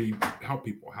hypnotherapy help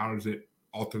people? How does it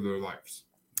alter their lives?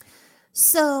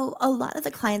 So a lot of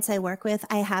the clients I work with,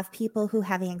 I have people who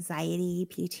have anxiety,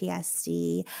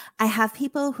 PTSD. I have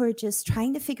people who are just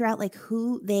trying to figure out like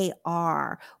who they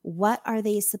are. What are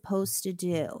they supposed to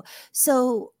do?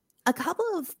 So a couple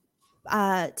of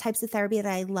types of therapy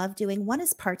that I love doing. One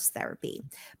is parts therapy.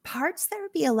 Parts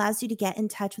therapy allows you to get in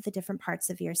touch with the different parts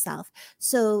of yourself.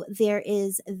 So there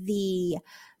is the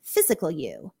physical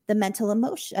you, the mental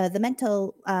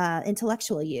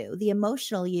intellectual you, the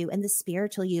emotional you, and the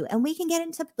spiritual you. And we can get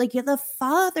into like you're the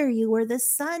father you, or the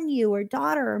son you, or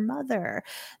daughter or mother,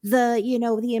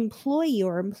 the employee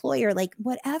or employer, like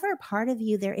whatever part of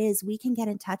you there is, we can get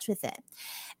in touch with it.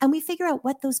 And we figure out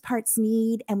what those parts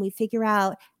need, and we figure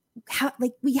out how,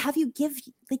 like, we have you give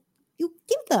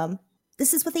them,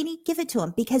 this is what they need, give it to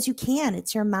them, because you can,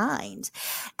 it's your mind.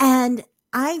 And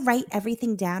I write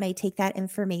everything down. I take that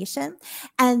information.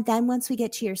 And then once we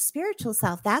get to your spiritual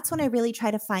self, that's when I really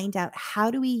try to find out how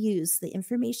do we use the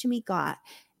information we got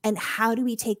and how do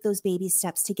we take those baby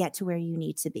steps to get to where you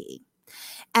need to be.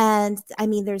 And I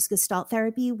mean, there's Gestalt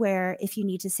therapy where if you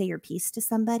need to say your piece to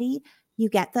somebody, you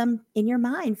get them in your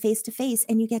mind face to face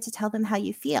and you get to tell them how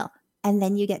you feel. And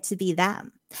then you get to be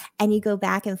them and you go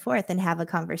back and forth and have a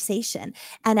conversation.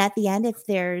 And at the end, if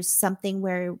there's something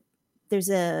where there's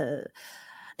an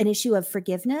issue of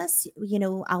forgiveness,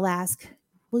 I'll ask,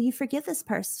 will you forgive this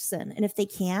person? And if they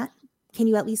can't, can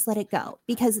you at least let it go?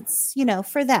 Because it's,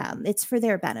 for them, it's for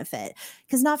their benefit.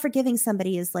 Because not forgiving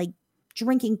somebody is like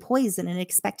drinking poison and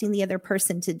expecting the other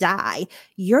person to die.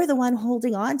 You're the one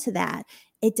holding on to that.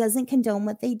 It doesn't condone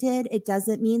what they did. It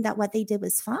doesn't mean that what they did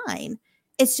was fine.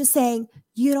 It's just saying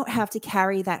you don't have to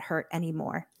carry that hurt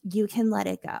anymore. You can let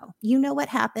it go. You know what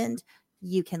happened.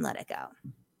 You can let it go.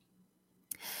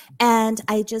 And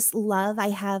I just love, I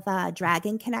have a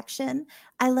dragon connection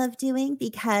I love doing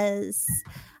because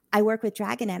I work with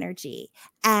dragon energy,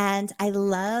 and I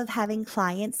love having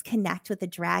clients connect with the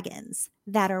dragons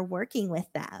that are working with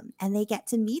them, and they get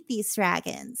to meet these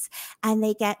dragons and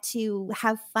they get to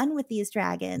have fun with these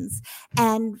dragons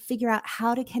and figure out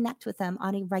how to connect with them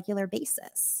on a regular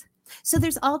basis. So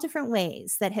there's all different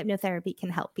ways that hypnotherapy can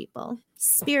help people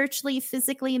spiritually,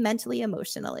 physically, mentally,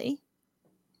 emotionally.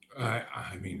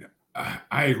 I mean,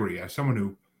 I agree. As someone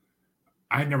who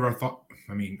I never thought,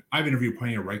 I mean, I've interviewed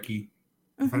plenty of Reiki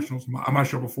professionals on my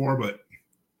show before, but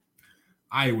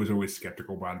I was always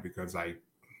skeptical about it because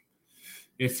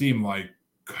it seemed like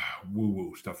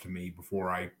woo-woo stuff to me before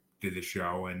I did the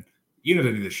show. And even as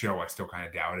I did the show, I still kind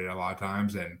of doubted it a lot of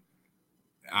times. And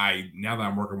now that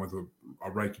I'm working with a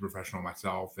Reiki professional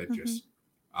myself, it just,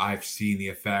 I've seen the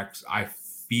effects. I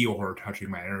feel her touching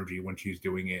my energy when she's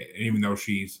doing it. And even though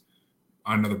she's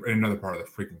in another part of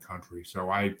the freaking country.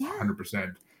 So I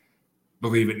 100%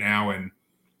 believe it now. And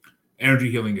energy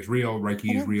healing is real.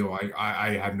 Reiki is real.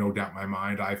 I have no doubt in my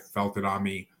mind. I felt it on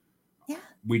me. Yeah.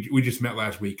 We just met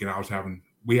last week, and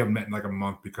we haven't met in like a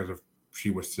month because she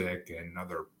was sick and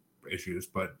other issues,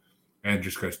 and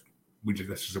just because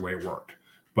this is the way it worked.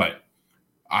 But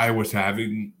I was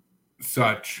having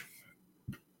such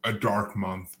a dark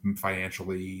month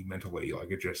financially, mentally.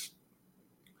 Like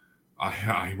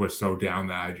I was so down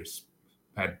that I just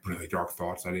had really dark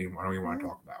thoughts I don't even want to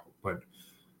talk about. But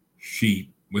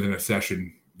within a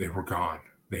session, they were gone.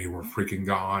 They were freaking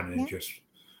gone, and it just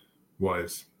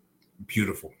was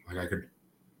beautiful. Like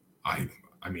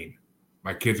I mean,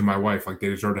 my kids and my wife, like, they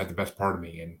deserve to have the best part of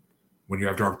me. And when you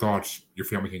have dark thoughts, your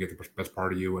family can get the best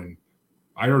part of you. And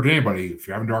I urge anybody, if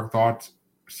you're having dark thoughts,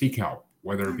 seek help,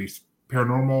 whether it be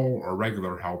paranormal or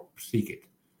regular help, seek it.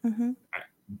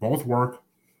 Both work,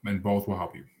 and both will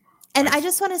help you. And I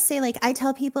just want to say, like, I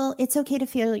tell people it's okay to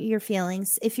feel your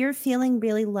feelings. If you're feeling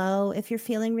really low, if you're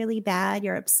feeling really bad,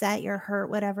 you're upset, you're hurt,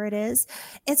 whatever it is,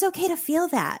 it's okay to feel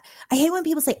that. I hate when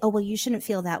people say, oh, well, you shouldn't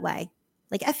feel that way.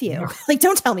 Like, F you. Like,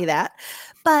 don't tell me that.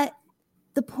 But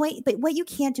what you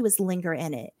can't do is linger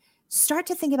in it. Start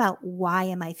to think about, why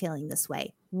am I feeling this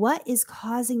way? What is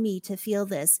causing me to feel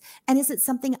this? And is it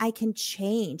something I can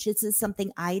change? Is it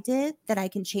something I did that I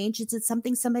can change? Is it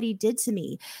something somebody did to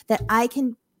me that I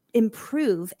can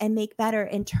improve and make better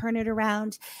and turn it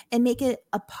around and make it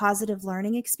a positive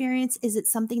learning experience? Is it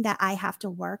something that I have to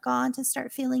work on to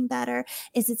start feeling better?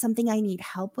 Is it something I need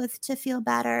help with to feel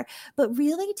better? But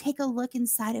really take a look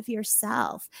inside of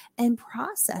yourself and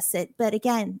process it. But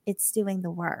again, it's doing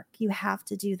the work. You have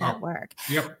to do that work.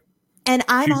 Yep. And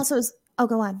I'm also,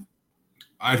 go on.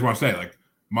 I just want to say, like,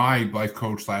 my life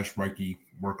coach / Reiki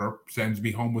worker sends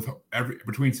me home with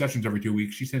between sessions every 2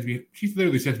 weeks. She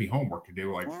literally sends me homework to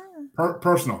do, like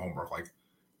personal homework. Like,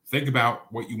 think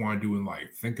about what you want to do in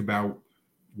life. Think about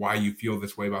why you feel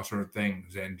this way about certain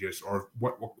things, and or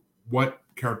what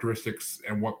characteristics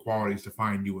and what qualities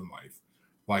define you in life.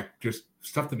 Like, just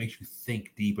stuff that makes you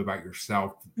think deep about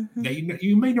yourself. That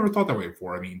you may never thought that way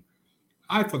before. I mean,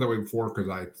 I thought that way before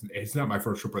because it's not my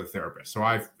first trip with a therapist. So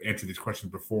I've answered these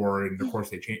questions before, and of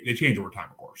course they change over time,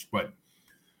 of course. But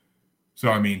so,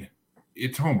 I mean,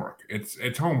 it's homework.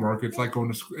 It's homework. It's like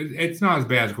going to school. It's not as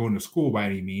bad as going to school by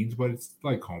any means, but it's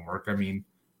like homework. I mean,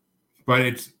 but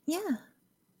it's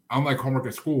unlike homework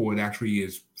at school. It actually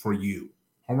is for you.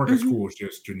 Homework at school is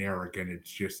just generic, and it's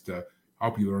just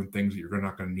help you learn things that you're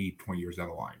not going to need 20 years down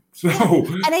the line. So,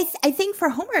 and I think for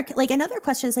homework, like, another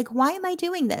question is, like, why am I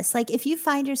doing this? Like, if you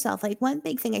find yourself, like, one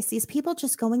big thing I see is people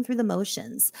just going through the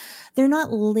motions. They're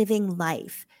not living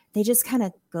life. They just kind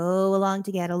of go along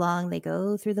to get along. They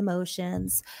go through the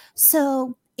motions.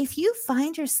 So if you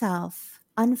find yourself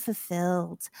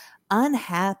unfulfilled,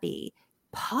 unhappy,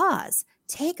 pause,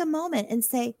 take a moment and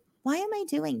say, why am I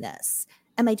doing this?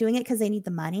 Am I doing it because I need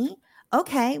the money?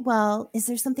 Okay, well, is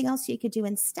there something else you could do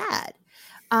instead?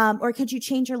 Or could you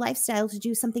change your lifestyle to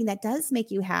do something that does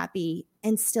make you happy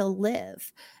and still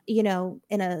live, in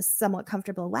a somewhat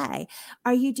comfortable way?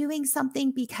 Are you doing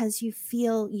something because you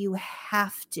feel you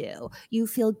have to? You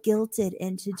feel guilted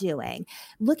into doing?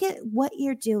 Look at what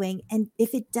you're doing. And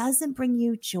if it doesn't bring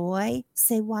you joy,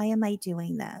 say, why am I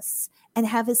doing this? And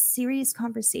have a serious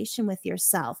conversation with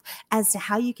yourself as to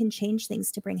how you can change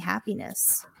things to bring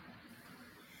happiness.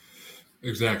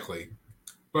 Exactly.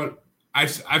 But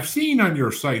I've seen on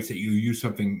your sites that you use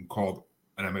something called,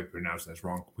 and I might pronounce this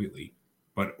wrong completely,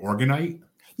 but organite.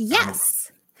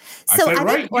 Yes. I So said I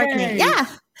make right. organite. Yay. Yeah.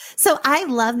 So I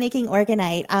love making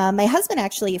organite. My husband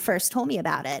actually first told me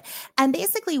about it. And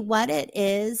basically what it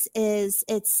is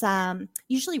it's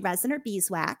usually resin or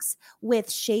beeswax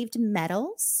with shaved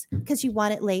metals because you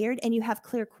want it layered, and you have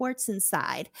clear quartz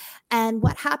inside. And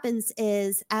what happens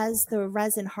is as the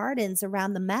resin hardens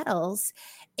around the metals,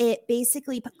 it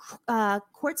basically,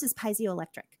 quartz is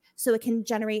piezoelectric. So it can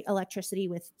generate electricity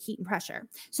with heat and pressure.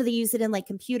 So they use it in like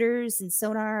computers and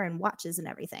sonar and watches and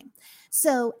everything.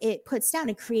 So it puts down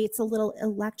and creates a little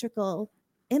electrical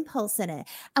impulse in it.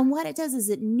 And what it does is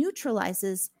it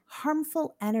neutralizes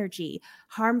harmful energy,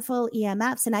 harmful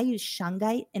EMFs. And I use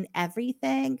shungite in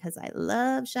everything because I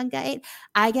love shungite.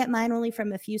 I get mine only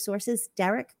from a few sources.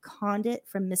 Derek Condit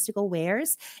from Mystical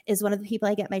Wares is one of the people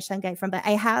I get my shungite from, but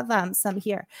I have some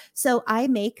here. So I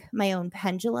make my own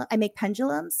pendulum. I make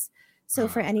pendulums. So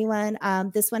for anyone,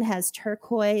 this one has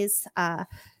turquoise,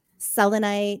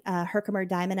 selenite, Herkimer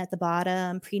diamond at the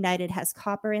bottom. Pre-nighted has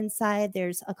copper inside.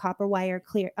 There's a copper wire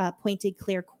clear, pointed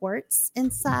clear quartz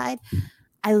inside.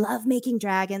 I love making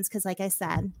dragons because, like I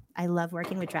said, I love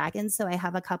working with dragons. So I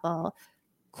have a couple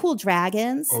cool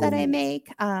dragons that I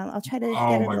make. I'll try to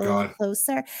get it a little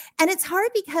closer. And it's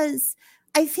hard because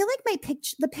I feel like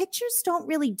the pictures don't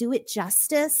really do it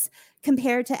justice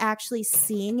compared to actually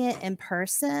seeing it in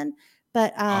person.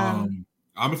 But I'm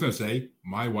just gonna say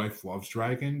my wife loves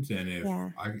dragons, and if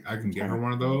I can get her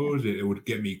one of those, it would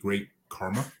get me great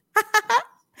karma.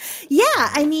 Yeah,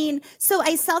 I mean, so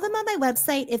I sell them on my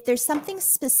website. If there's something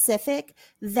specific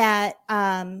that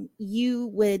you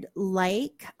would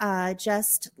like,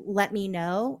 just let me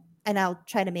know and I'll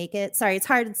try to make it. Sorry, it's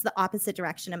hard. It's the opposite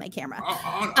direction of my camera.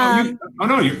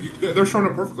 No, they're showing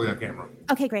up perfectly on camera.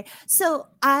 Okay, great. So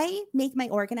I make my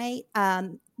organite.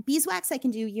 Beeswax I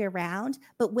can do year round,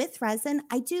 but with resin,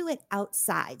 I do it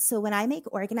outside. So when I make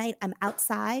organite, I'm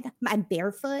outside. I'm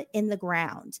barefoot in the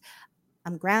ground.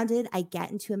 I'm grounded. I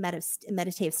get into a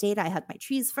meditative state. I hug my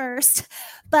trees first,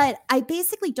 but I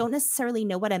basically don't necessarily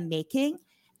know what I'm making.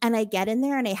 And I get in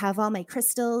there and I have all my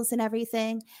crystals and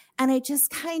everything. And I just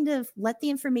kind of let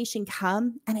the information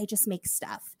come and I just make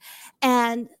stuff.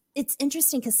 And it's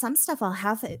interesting because some stuff I'll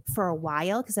have it for a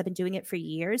while because I've been doing it for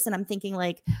years. And I'm thinking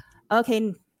like,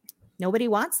 okay, nobody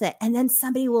wants it. And then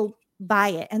somebody will buy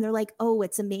it and they're like, oh,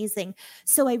 it's amazing.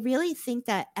 So I really think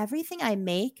that everything I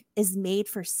make is made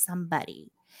for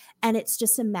somebody and it's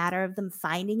just a matter of them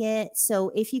finding it. So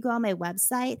if you go on my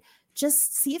website,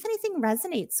 just see if anything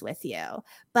resonates with you,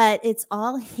 but it's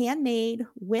all handmade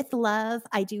with love.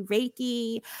 I do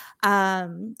Reiki,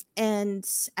 and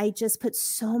I just put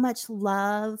so much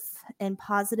love and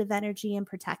positive energy and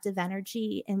protective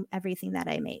energy in everything that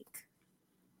I make.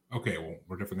 Okay, well,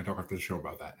 we're definitely gonna talk after the show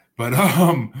about that. But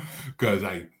because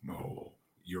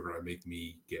you're gonna make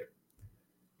me get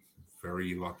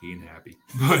very lucky and happy.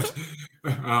 But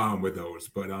with those.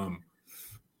 But all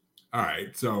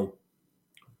right. So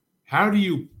how do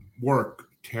you work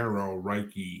tarot,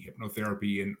 Reiki,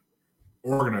 hypnotherapy, and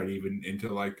organite even into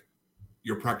like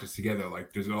your practice together?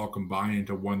 Like, does it all combine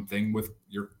into one thing with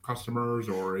your customers,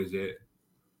 or is it?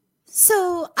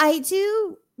 So I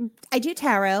do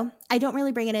tarot. I don't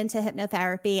really bring it into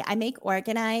hypnotherapy. I make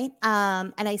organite,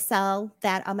 and I sell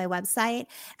that on my website.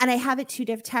 And I have it two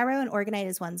different. Tarot and organite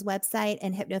is one's website,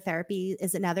 and hypnotherapy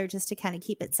is another, just to kind of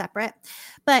keep it separate.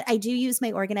 But I do use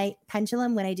my organite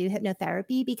pendulum when I do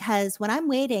hypnotherapy because when I'm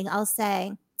waiting, I'll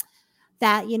say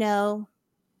that,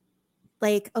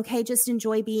 like, okay, just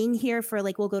enjoy being here for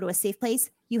like, we'll go to a safe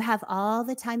place. You have all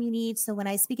the time you need. So when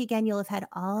I speak again, you'll have had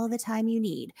all the time you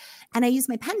need. And I use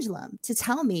my pendulum to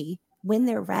tell me when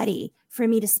they're ready for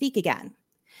me to speak again.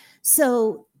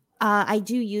 So I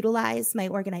do utilize my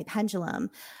organite pendulum.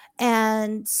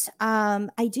 And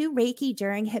I do Reiki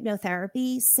during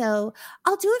hypnotherapy. So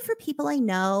I'll do it for people I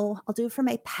know. I'll do it for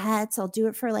my pets. I'll do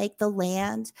it for like the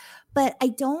land. But I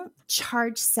don't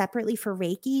charge separately for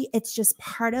Reiki. It's just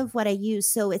part of what I use.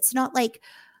 So it's not like,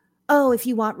 oh, if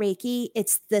you want Reiki,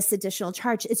 it's this additional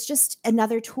charge. It's just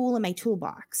another tool in my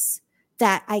toolbox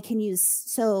that I can use.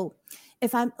 So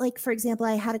if I'm like, for example,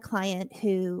 I had a client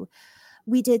who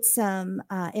we did some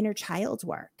inner child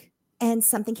work. And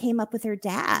something came up with her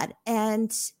dad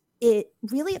and it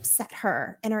really upset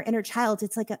her and her inner child.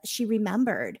 It's like she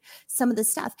remembered some of the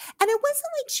stuff. And it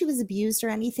wasn't like she was abused or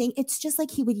anything. It's just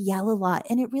like he would yell a lot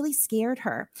and it really scared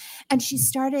her. And she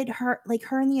started her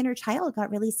and the inner child got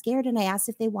really scared. And I asked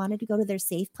if they wanted to go to their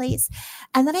safe place.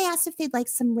 And then I asked if they'd like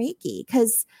some Reiki,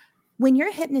 because when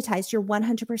you're hypnotized, you're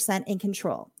 100% in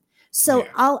control. So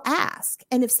I'll ask.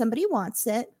 And if somebody wants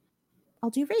it, I'll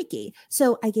do Reiki.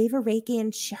 So I gave her Reiki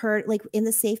and she heard like in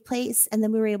the safe place. And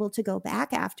then we were able to go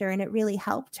back after and it really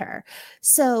helped her.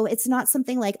 So it's not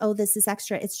something like, oh, this is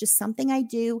extra. It's just something I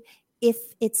do if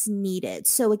it's needed.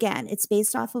 So again, it's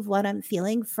based off of what I'm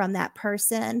feeling from that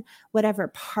person, whatever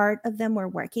part of them we're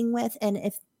working with. And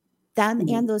if them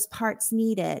and those parts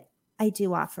need it, I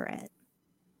do offer it.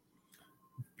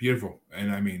 Beautiful.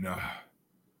 And I mean,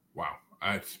 wow.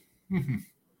 I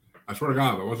swear to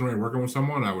God, if I wasn't really working with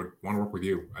someone, I would want to work with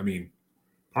you. I mean,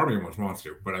 part of me almost wants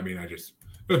to, but I mean, I just,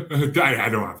 I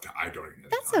don't have to. I don't even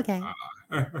have That's time.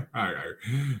 okay.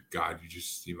 God, you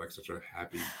just seem like such a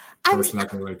happy person. I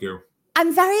can relate to.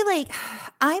 I'm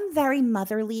very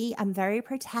motherly. I'm very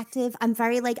protective. I'm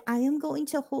very like, I am going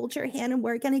to hold your hand and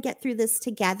we're going to get through this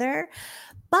together.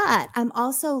 But I'm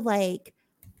also like,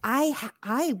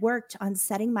 I worked on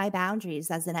setting my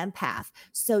boundaries as an empath.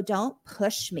 So don't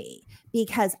push me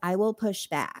because I will push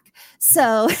back.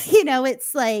 So,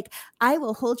 it's like, I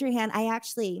will hold your hand. I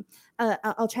actually,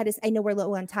 I'll try to, I know we're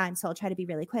low on time, so I'll try to be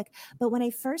really quick. But when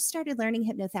I first started learning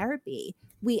hypnotherapy,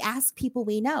 we ask people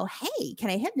we know, hey,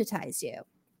 can I hypnotize you?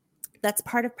 That's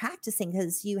part of practicing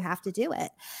because you have to do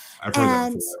it. I've heard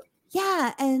that before.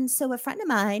 Yeah. And so a friend of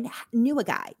mine knew a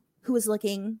guy who was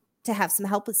looking to have some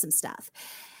help with some stuff.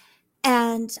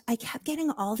 And I kept getting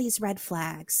all these red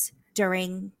flags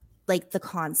during like the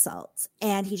consult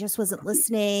and he just wasn't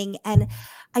listening. And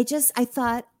I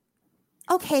thought,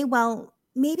 okay, well,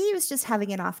 maybe he was just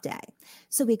having an off day.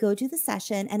 So we go do the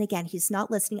session. And again, he's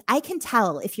not listening. I can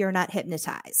tell if you're not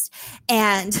hypnotized.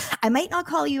 And I might not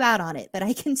call you out on it, but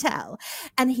I can tell.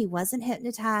 And he wasn't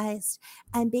hypnotized.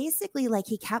 And basically, like,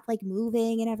 he kept like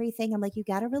moving and everything. I'm like, you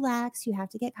got to relax. You have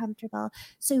to get comfortable.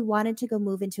 So he wanted to go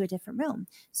move into a different room.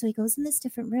 So he goes in this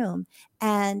different room.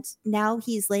 And now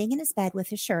he's laying in his bed with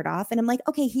his shirt off. And I'm like,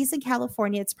 okay, he's in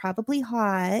California. It's probably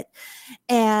hot.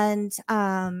 And,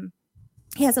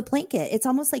 he has a blanket. It's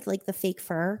almost like the fake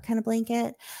fur kind of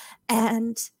blanket.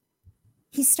 And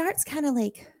he starts kind of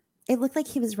like, it looked like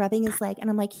he was rubbing his leg. And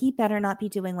I'm like, he better not be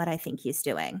doing what I think he's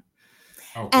doing.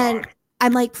 Oh, and God.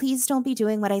 I'm like, please don't be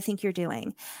doing what I think you're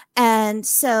doing. And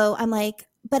so I'm like,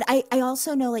 but I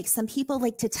also know like some people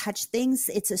like to touch things.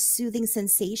 It's a soothing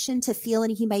sensation to feel.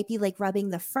 And he might be like rubbing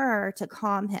the fur to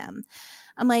calm him.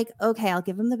 I'm like, okay, I'll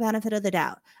give him the benefit of the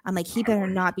doubt. I'm like, he better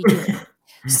not be doing it.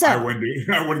 So I wouldn't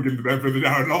give the benefit of the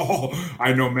doubt at all.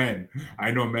 I know men.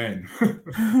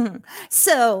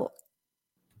 So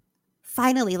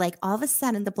finally, like all of a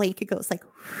sudden the blanket goes like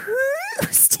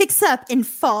sticks up and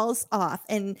falls off.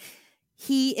 And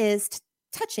he is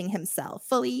touching himself,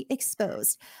 fully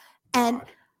exposed. And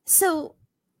so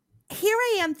here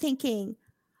I am thinking,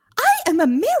 I am a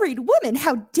married woman.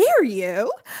 How dare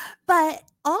you? But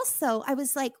also I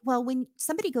was like, well, when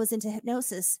somebody goes into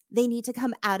hypnosis, they need to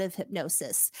come out of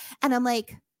hypnosis. And I'm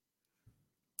like,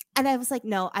 and I was like,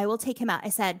 no, I will take him out. I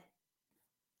said,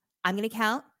 I'm going to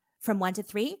count from 1 to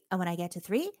 3. And when I get to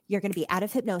 3, you're going to be out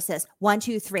of hypnosis. 1,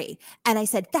 2, 3. And I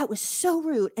said, that was so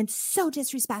rude and so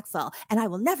disrespectful. And I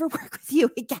will never work with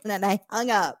you again. And I hung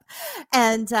up.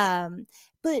 And,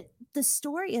 but the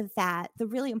story of that, the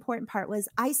really important part was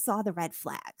I saw the red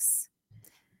flags,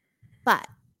 but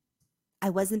I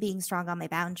wasn't being strong on my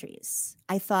boundaries.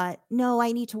 I thought, no,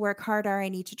 I need to work harder. I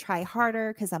need to try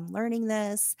harder because I'm learning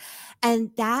this.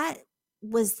 And that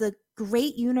was the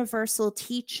great universal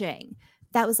teaching.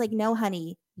 That was like, no,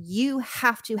 honey, you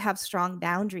have to have strong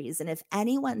boundaries. And if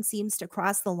anyone seems to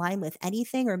cross the line with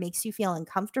anything or makes you feel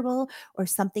uncomfortable or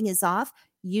something is off,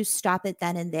 you stop it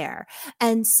then and there.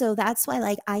 And so that's why,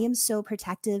 like, I am so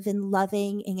protective and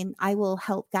loving, and I will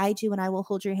help guide you and I will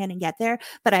hold your hand and get there.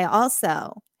 But I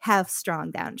also have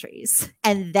strong boundaries.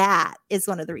 And that is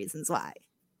one of the reasons why.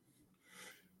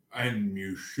 And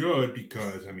you should,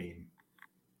 because I mean,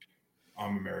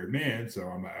 I'm a married man, so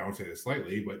I don't say this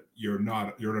slightly, but you're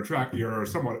an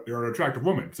attractive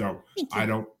woman. So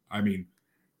I mean,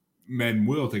 men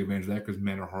will take advantage of that because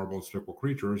men are horrible, despicable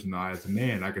creatures. And I, as a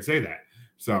man, I can say that.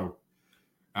 So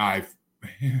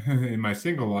in my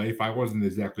single life, I wasn't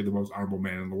exactly the most honorable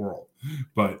man in the world.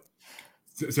 But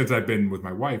since I've been with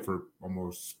my wife for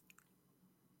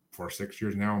 6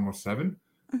 years now, almost 7,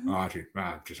 actually,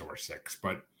 just over 6.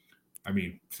 But I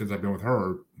mean, since I've been with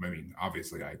her, I mean,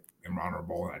 obviously I am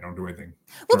honorable and I don't do anything.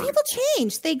 Well, people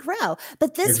change, they grow.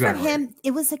 But this for him,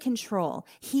 it was a control.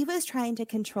 He was trying to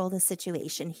control the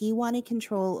situation. He wanted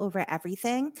control over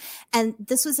everything. And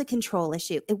this was a control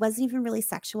issue. It wasn't even really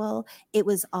sexual. It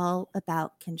was all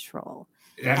about control.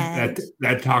 That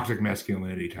toxic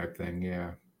masculinity type thing,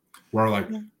 yeah. Where like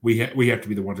we have to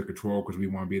be the ones that control because we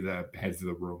want to be the heads of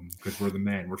the room because we're the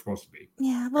men. We're supposed to be.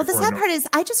 Yeah. Well, the sad part is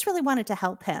I just really wanted to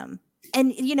help him.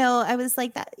 And, I was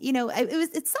like that,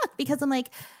 it sucked because I'm like,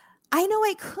 I know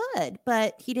I could,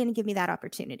 but he didn't give me that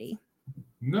opportunity.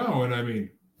 No. And I mean,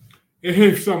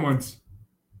 if someone was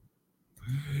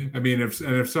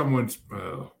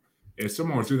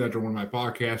doing that during one of my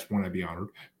podcasts, one, I'd be honored.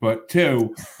 But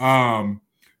two,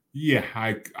 yeah,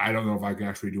 I don't know if I could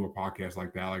actually do a podcast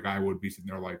like that. Like I would be sitting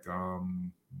there like,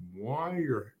 why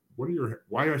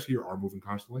do I see your arm moving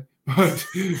constantly? But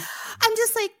I'm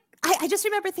just like, I just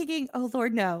remember thinking, oh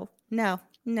Lord, no.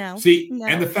 See, no.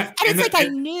 and the fact, and it's I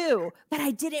knew, but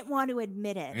I didn't want to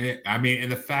admit it. I mean,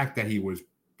 and the fact that he was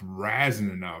brazen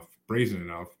enough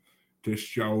to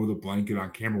show the blanket on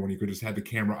camera when he could just have the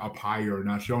camera up higher and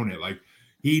not showing it. Like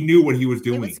he knew what he was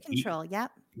doing. It was control.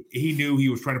 Yep. He knew he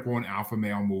was trying to pull an alpha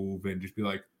male move and just be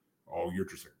like, "Oh, you're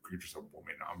just a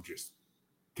woman. I'm just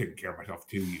taking care of myself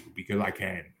to you because I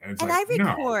can." And I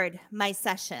record my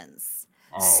sessions.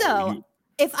 So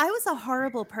if I was a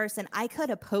horrible person, I could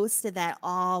have posted that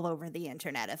all over the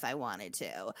internet if I wanted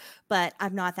to. But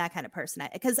I'm not that kind of person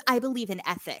because I believe in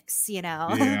ethics. Yeah,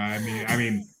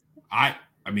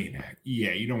 I mean,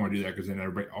 yeah, you don't want to do that because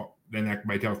then that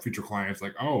might tell future clients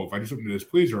like, "Oh, if I do something to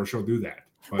displease her, she'll do that."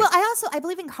 But, well, I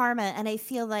believe in karma, and I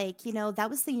feel like that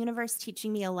was the universe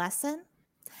teaching me a lesson.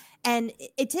 And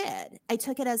it did. I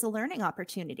took it as a learning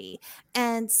opportunity.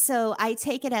 And so I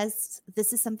take it as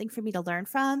this is something for me to learn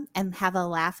from and have a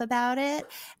laugh about it.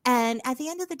 And at the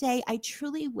end of the day, I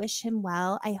truly wish him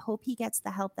well. I hope he gets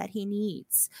the help that he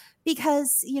needs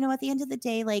because, at the end of the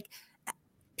day, like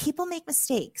people make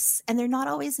mistakes and they're not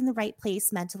always in the right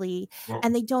place mentally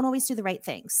and they don't always do the right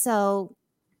thing. So,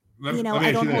 I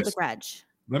don't hold a grudge.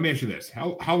 Let me ask you this.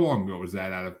 How long ago was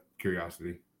that out of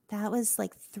curiosity? That was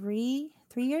like 3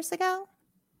 years ago.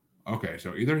 Okay,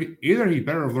 so either he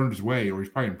better have learned his way, or he's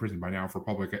probably in prison by now for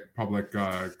public. What the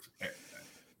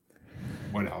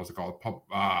hell is it called?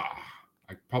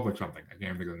 Public something. I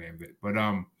can't think of the name of it, but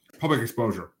public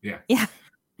exposure. Yeah. Yeah.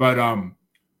 But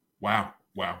wow.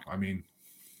 I mean,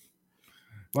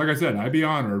 like I said, I'd be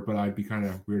honored, but I'd be kind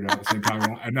of weirded out at the same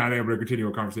time. I'm not able to continue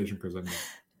a conversation because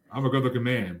I'm a good-looking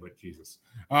man, but Jesus.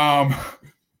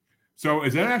 So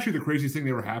is that actually the craziest thing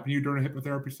that ever happened to you during a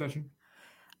hypnotherapy session?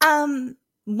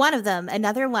 One of them.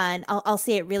 Another one, I'll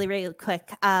say it really, really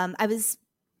quick. I was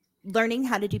learning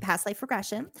how to do past life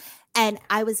regression and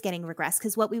I was getting regressed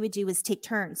because what we would do was take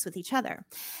turns with each other.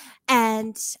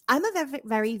 And I'm a very,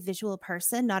 very visual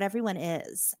person. Not everyone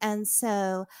is. And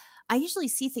so I usually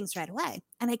see things right away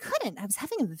and I couldn't. I was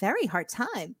having a very hard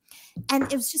time and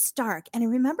it was just dark. And I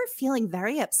remember feeling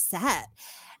very upset.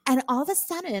 And all of a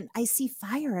sudden I see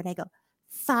fire and I go,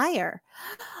 fire.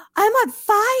 I'm on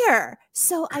fire.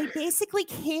 So I basically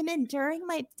came in during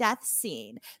my death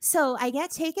scene. So I get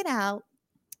taken out.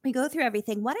 We go through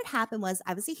everything. What had happened was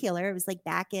I was a healer. It was like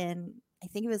back in, I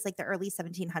think it was like the early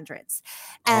 1700s.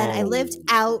 And I lived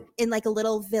out in like a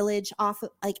little village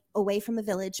away from a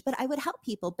village, but I would help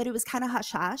people, but it was kind of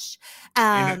hush hush.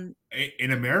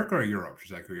 In America or Europe?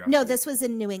 Is that curiosity? No, this was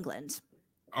in New England.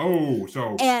 Oh,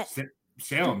 so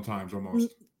Salem times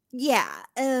almost. Yeah.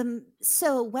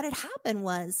 So what had happened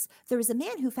was there was a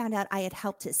man who found out I had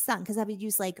helped his son because I would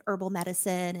use like herbal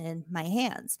medicine in my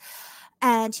hands.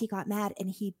 And he got mad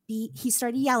and he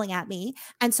started yelling at me.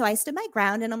 And so I stood my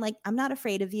ground and I'm like, I'm not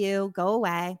afraid of you. Go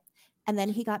away. And then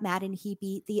he got mad and he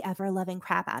beat the ever-loving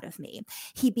crap out of me.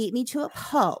 He beat me to a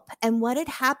pulp. And what had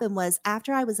happened was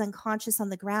after I was unconscious on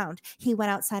the ground, he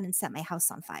went outside and set my house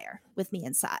on fire with me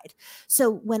inside. So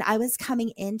when I was coming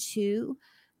into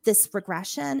this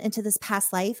regression, into this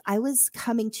past life, I was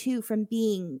coming to from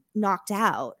being knocked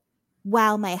out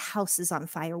while my house is on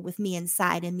fire with me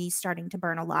inside and me starting to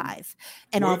burn alive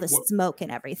and all the smoke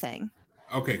and everything.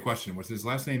 Okay, question. Was his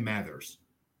last name Mathers?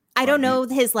 I don't know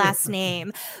his last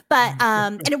name, but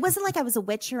and it wasn't like I was a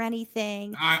witch or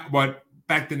anything. But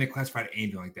back then they classified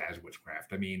anything like that as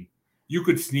witchcraft. I mean, you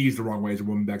could sneeze the wrong way as a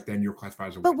woman back then. You're classified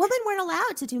as a witch. But women weren't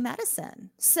allowed to do medicine.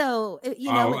 So,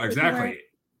 exactly.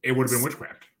 It would have been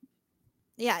witchcraft.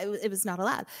 Yeah, it was not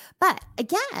allowed. But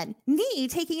again, me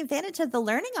taking advantage of the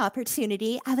learning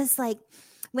opportunity, I was like,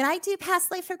 when I do past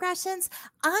life regressions,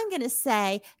 I'm going to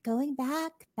say going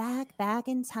back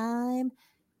in time,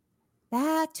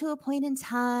 back to a point in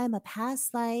time, a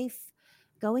past life,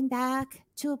 going back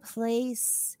to a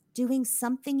place, doing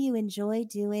something you enjoy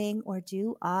doing or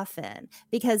do often,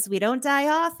 because we don't die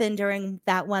often during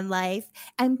that one life.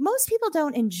 And most people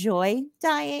don't enjoy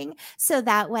dying. So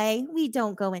that way we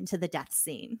don't go into the death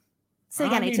scene. So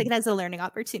again, I took it as a learning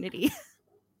opportunity.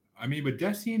 I mean, but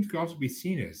death scenes could also be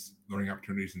seen as learning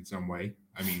opportunities in some way.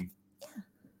 I mean,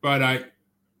 but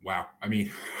Wow. I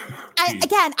mean,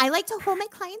 I like to hold my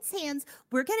clients' hands.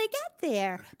 We're going to get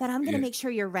there, but I'm going to Yeah. make sure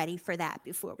you're ready for that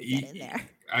before we get in there.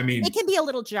 I mean, It can be a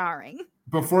little jarring.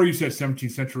 before you said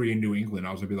 17th century in New England,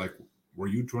 I was gonna be like, were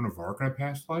you Joan of Arc in a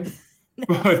past life?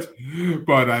 But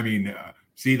I mean,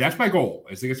 see, that's my goal,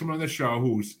 is to get someone on the show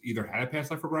who's either had a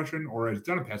past life regression or has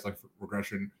done a past life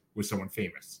regression with someone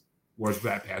famous. Was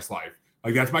that past life?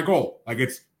 Like, that's my goal. Like,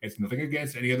 it's nothing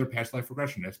against any other past life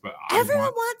regressionist, but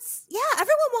everyone wants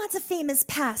a famous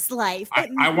past life. But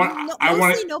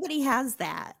mostly nobody has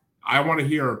that. I want to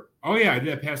hear, oh yeah, I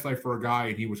did a past life for a guy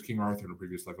and he was King Arthur in a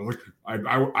previous life.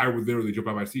 I would literally jump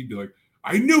out of my seat and be like,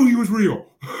 I knew he was real,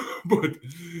 but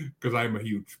because I'm a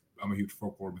huge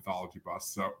folklore mythology buff,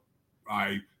 so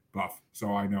I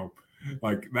know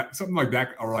like that, something like that,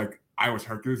 or like I was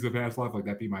Hercules in the past life, like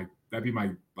that'd be my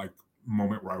like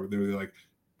moment where I would literally like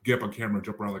get up on camera and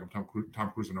jump around like I'm Tom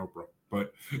Cruise and Oprah.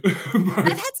 But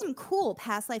I've had some cool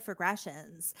past life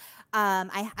regressions.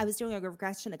 I was doing a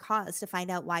regression to cause to find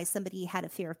out why somebody had a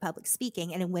fear of public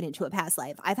speaking and it went into a past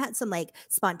life. I've had some like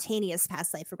spontaneous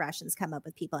past life regressions come up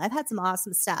with people. I've had some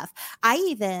awesome stuff. I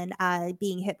even,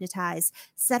 being hypnotized,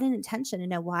 set an intention to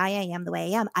know why I am the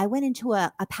way I am. I went into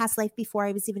a past life before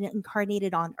I was even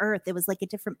incarnated on Earth. It was like a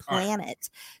different planet.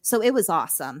 So it was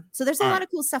awesome. So there's a lot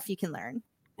of cool stuff you can learn.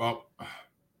 Well,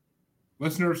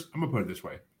 listeners, I'm going to put it this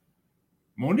way.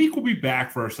 Monique will be back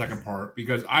for a second part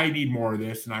because I need more of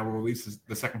this, and I will release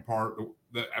the second part,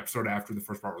 the episode after the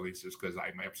first part releases, because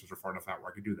my episodes are far enough out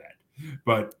where I can do that.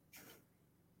 But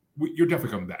you're definitely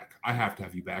coming back. I have to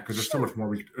have you back because there's so much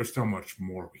more. There's so much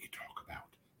more we can talk about,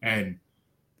 and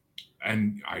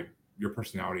your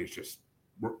personality is just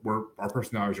our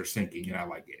personalities are syncing, and I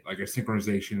like it, like a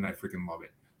synchronization, and I freaking love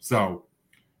it. So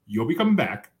you'll be coming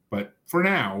back, but for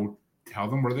now, tell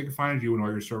them where they can find you and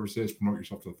all your services. Promote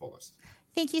yourself to the fullest.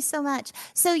 Thank you so much.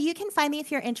 So you can find me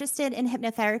if you're interested in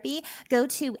hypnotherapy. Go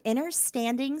to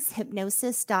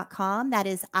innerstandingshypnosis.com. That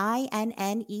is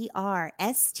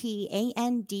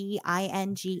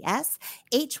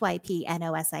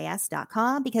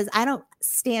innerstandingshYpnosis.com, because I don't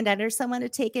stand under someone to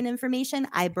take in information.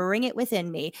 I bring it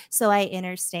within me. So I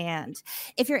understand.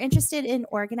 If you're interested in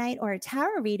Organite or a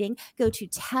tarot reading, go to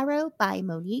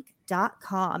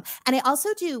tarotbymonique.com. And I also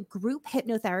do group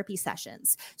hypnotherapy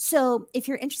sessions. So if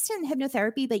you're interested in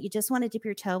hypnotherapy, but you just want to dip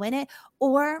your toe in it,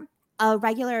 or a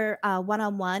regular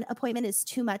one-on-one appointment is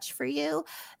too much for you,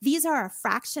 these are a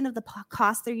fraction of the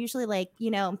cost. They're usually like,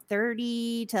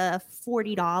 $30 to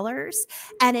 $40.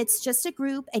 And it's just a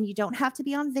group, and you don't have to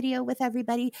be on video with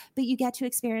everybody, but you get to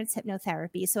experience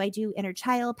hypnotherapy. So I do inner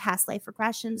child, past life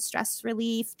regression, stress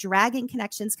relief, dragon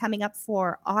connections coming up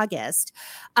for August.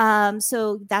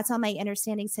 So that's on my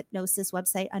Innerstanding Hypnosis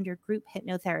website under group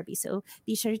hypnotherapy. So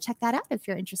be sure to check that out if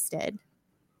you're interested.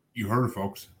 You heard it,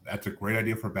 folks. That's a great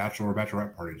idea for a bachelor or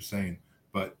bachelorette party, just saying.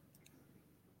 But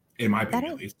in my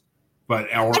opinion, at least. But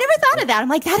I never thought of that. I'm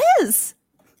like, that is.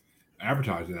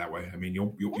 Advertise it that way. I mean,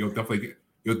 you'll definitely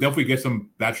get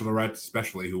some bachelorettes,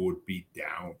 especially, who would be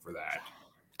down for that.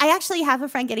 I actually have a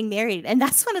friend getting married, and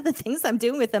that's one of the things I'm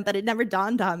doing with them, but it never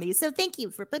dawned on me. So thank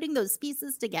you for putting those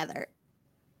pieces together.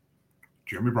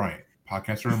 Jeremy Bryant,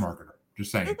 podcaster and marketer.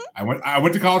 Just saying. I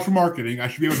went to college for marketing. I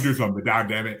should be able to do something. God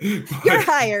damn it. But, you're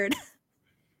hired.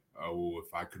 Oh,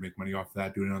 if I could make money off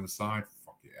that, doing it on the side,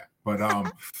 fuck yeah. But I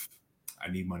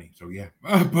need money, so yeah.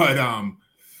 But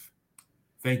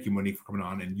thank you, Monique, for coming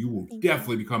on, and you will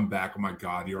definitely be coming back. Oh my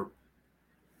God,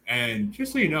 and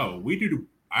just so you know,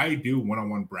 I do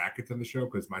one-on-one brackets on the show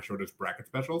because my show does bracket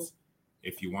specials.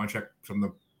 If you want to check some of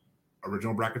the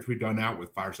original brackets we've done out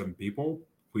with 5 or 7 people,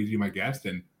 please be my guest.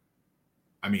 And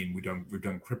I mean, we've done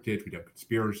cryptids, we've done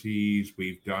conspiracies,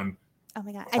 we've done. Oh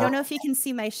my God, I don't know if you can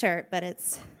see my shirt, but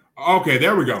it's. Okay,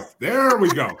 there we go.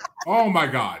 Oh my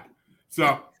God.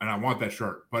 So, and I want that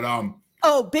shirt, but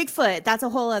Oh, Bigfoot. That's a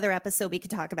whole other episode we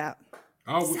could talk about.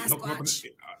 Oh,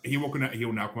 he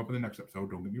will now come up in the next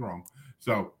episode. Don't get me wrong.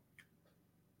 So,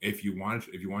 if you want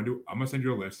to do, I'm gonna send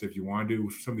you a list. If you want to do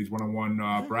some of these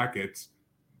one-on-one brackets,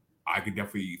 I could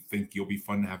definitely think you'll be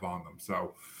fun to have on them.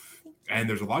 So. And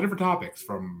there's a lot of different topics,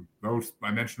 from those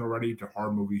I mentioned already to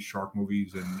horror movies, shark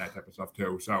movies, and that type of stuff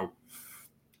too. So,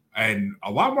 and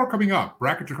a lot more coming up.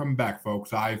 Brackets are coming back,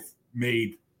 folks. I've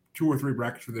made 2 or 3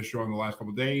 brackets for this show in the last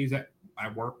couple of days at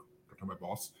work. I told my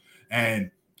boss,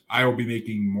 and I will be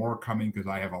making more coming because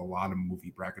I have a lot of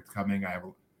movie brackets coming. I have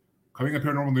coming up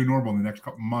Paranormal New Normal in the next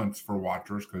couple months for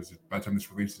watchers, because by the time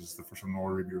this releases, the first one will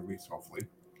already be released, hopefully.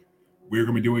 We're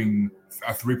going to be doing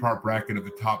a 3-part bracket of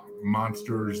the top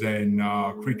monsters and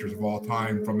creatures of all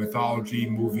time, from mythology,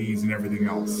 movies, and everything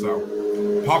else. So,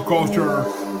 pop culture,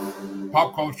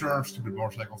 stupid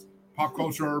motorcycles, pop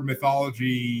culture,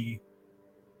 mythology,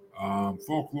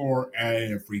 folklore,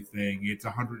 everything. It's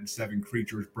 107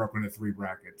 creatures broken into 3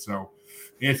 brackets. So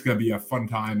it's going to be a fun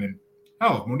time. And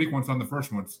hell, Monique wants on the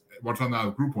first ones, wants on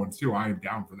the group ones too. I am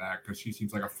down for that because she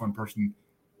seems like a fun person.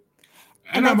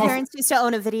 And my parents used to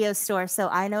own a video store, so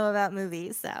I know about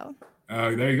movies. So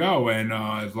there you go. And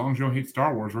as long as you don't hate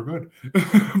Star Wars, we're good.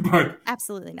 But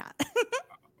absolutely not.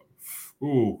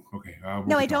 ooh, okay.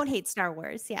 No, I don't hate Star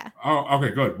Wars. Yeah. Oh,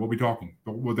 okay, good. We'll be talking.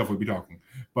 We'll definitely be talking.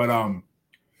 But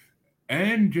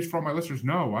and just for all my listeners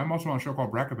know, I'm also on a show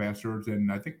called Bracket Bastards,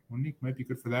 and I think Monique might be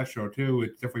good for that show too.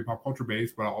 It's definitely pop culture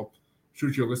based, but I'll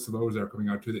shoot you a list of those that are coming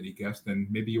out too that you guessed, and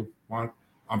maybe you want.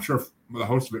 I'm sure the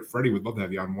host of it, Freddie, would love to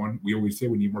have you on one. We always say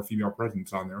we need more female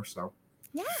presence on there, so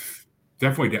yeah,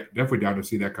 definitely down to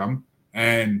see that come.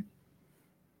 And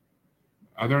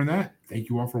other than that, thank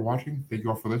you all for watching. Thank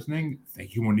you all for listening.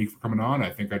 Thank you, Monique, for coming on. I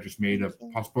think I just made a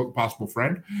possible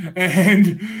friend.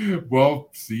 And we'll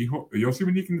see. You'll see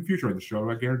Monique in the future on the show.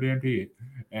 I guarantee it.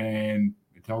 And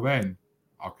until then,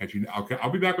 I'll catch you.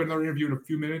 I'll be back with another interview in a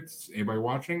few minutes. Anybody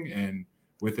watching, and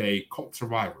with a cult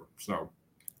survivor. So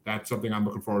that's something I'm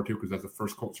looking forward to because that's the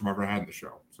first cult survivor I had in the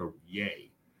show. So yay!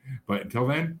 But until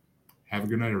then, have a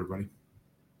good night, everybody.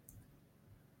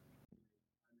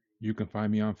 You can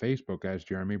find me on Facebook as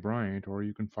Jeremy Bryant, or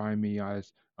you can find me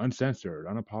as Uncensored,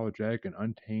 Unapologetic, and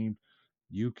Untamed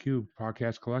UQ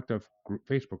Podcast Collective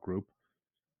Facebook group.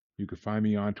 You can find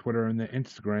me on Twitter and the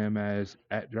Instagram as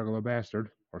 @JugglerBastard,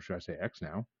 or should I say X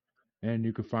now. And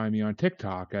you can find me on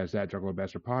TikTok as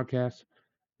 @JugglerBastard Podcast.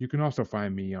 You can also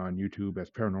find me on YouTube as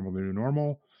Paranormal The New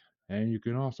Normal. And you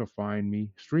can also find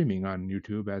me streaming on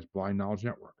YouTube as Blind Knowledge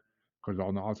Network, because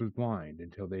all knowledge is blind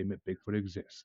until they admit Bigfoot exists.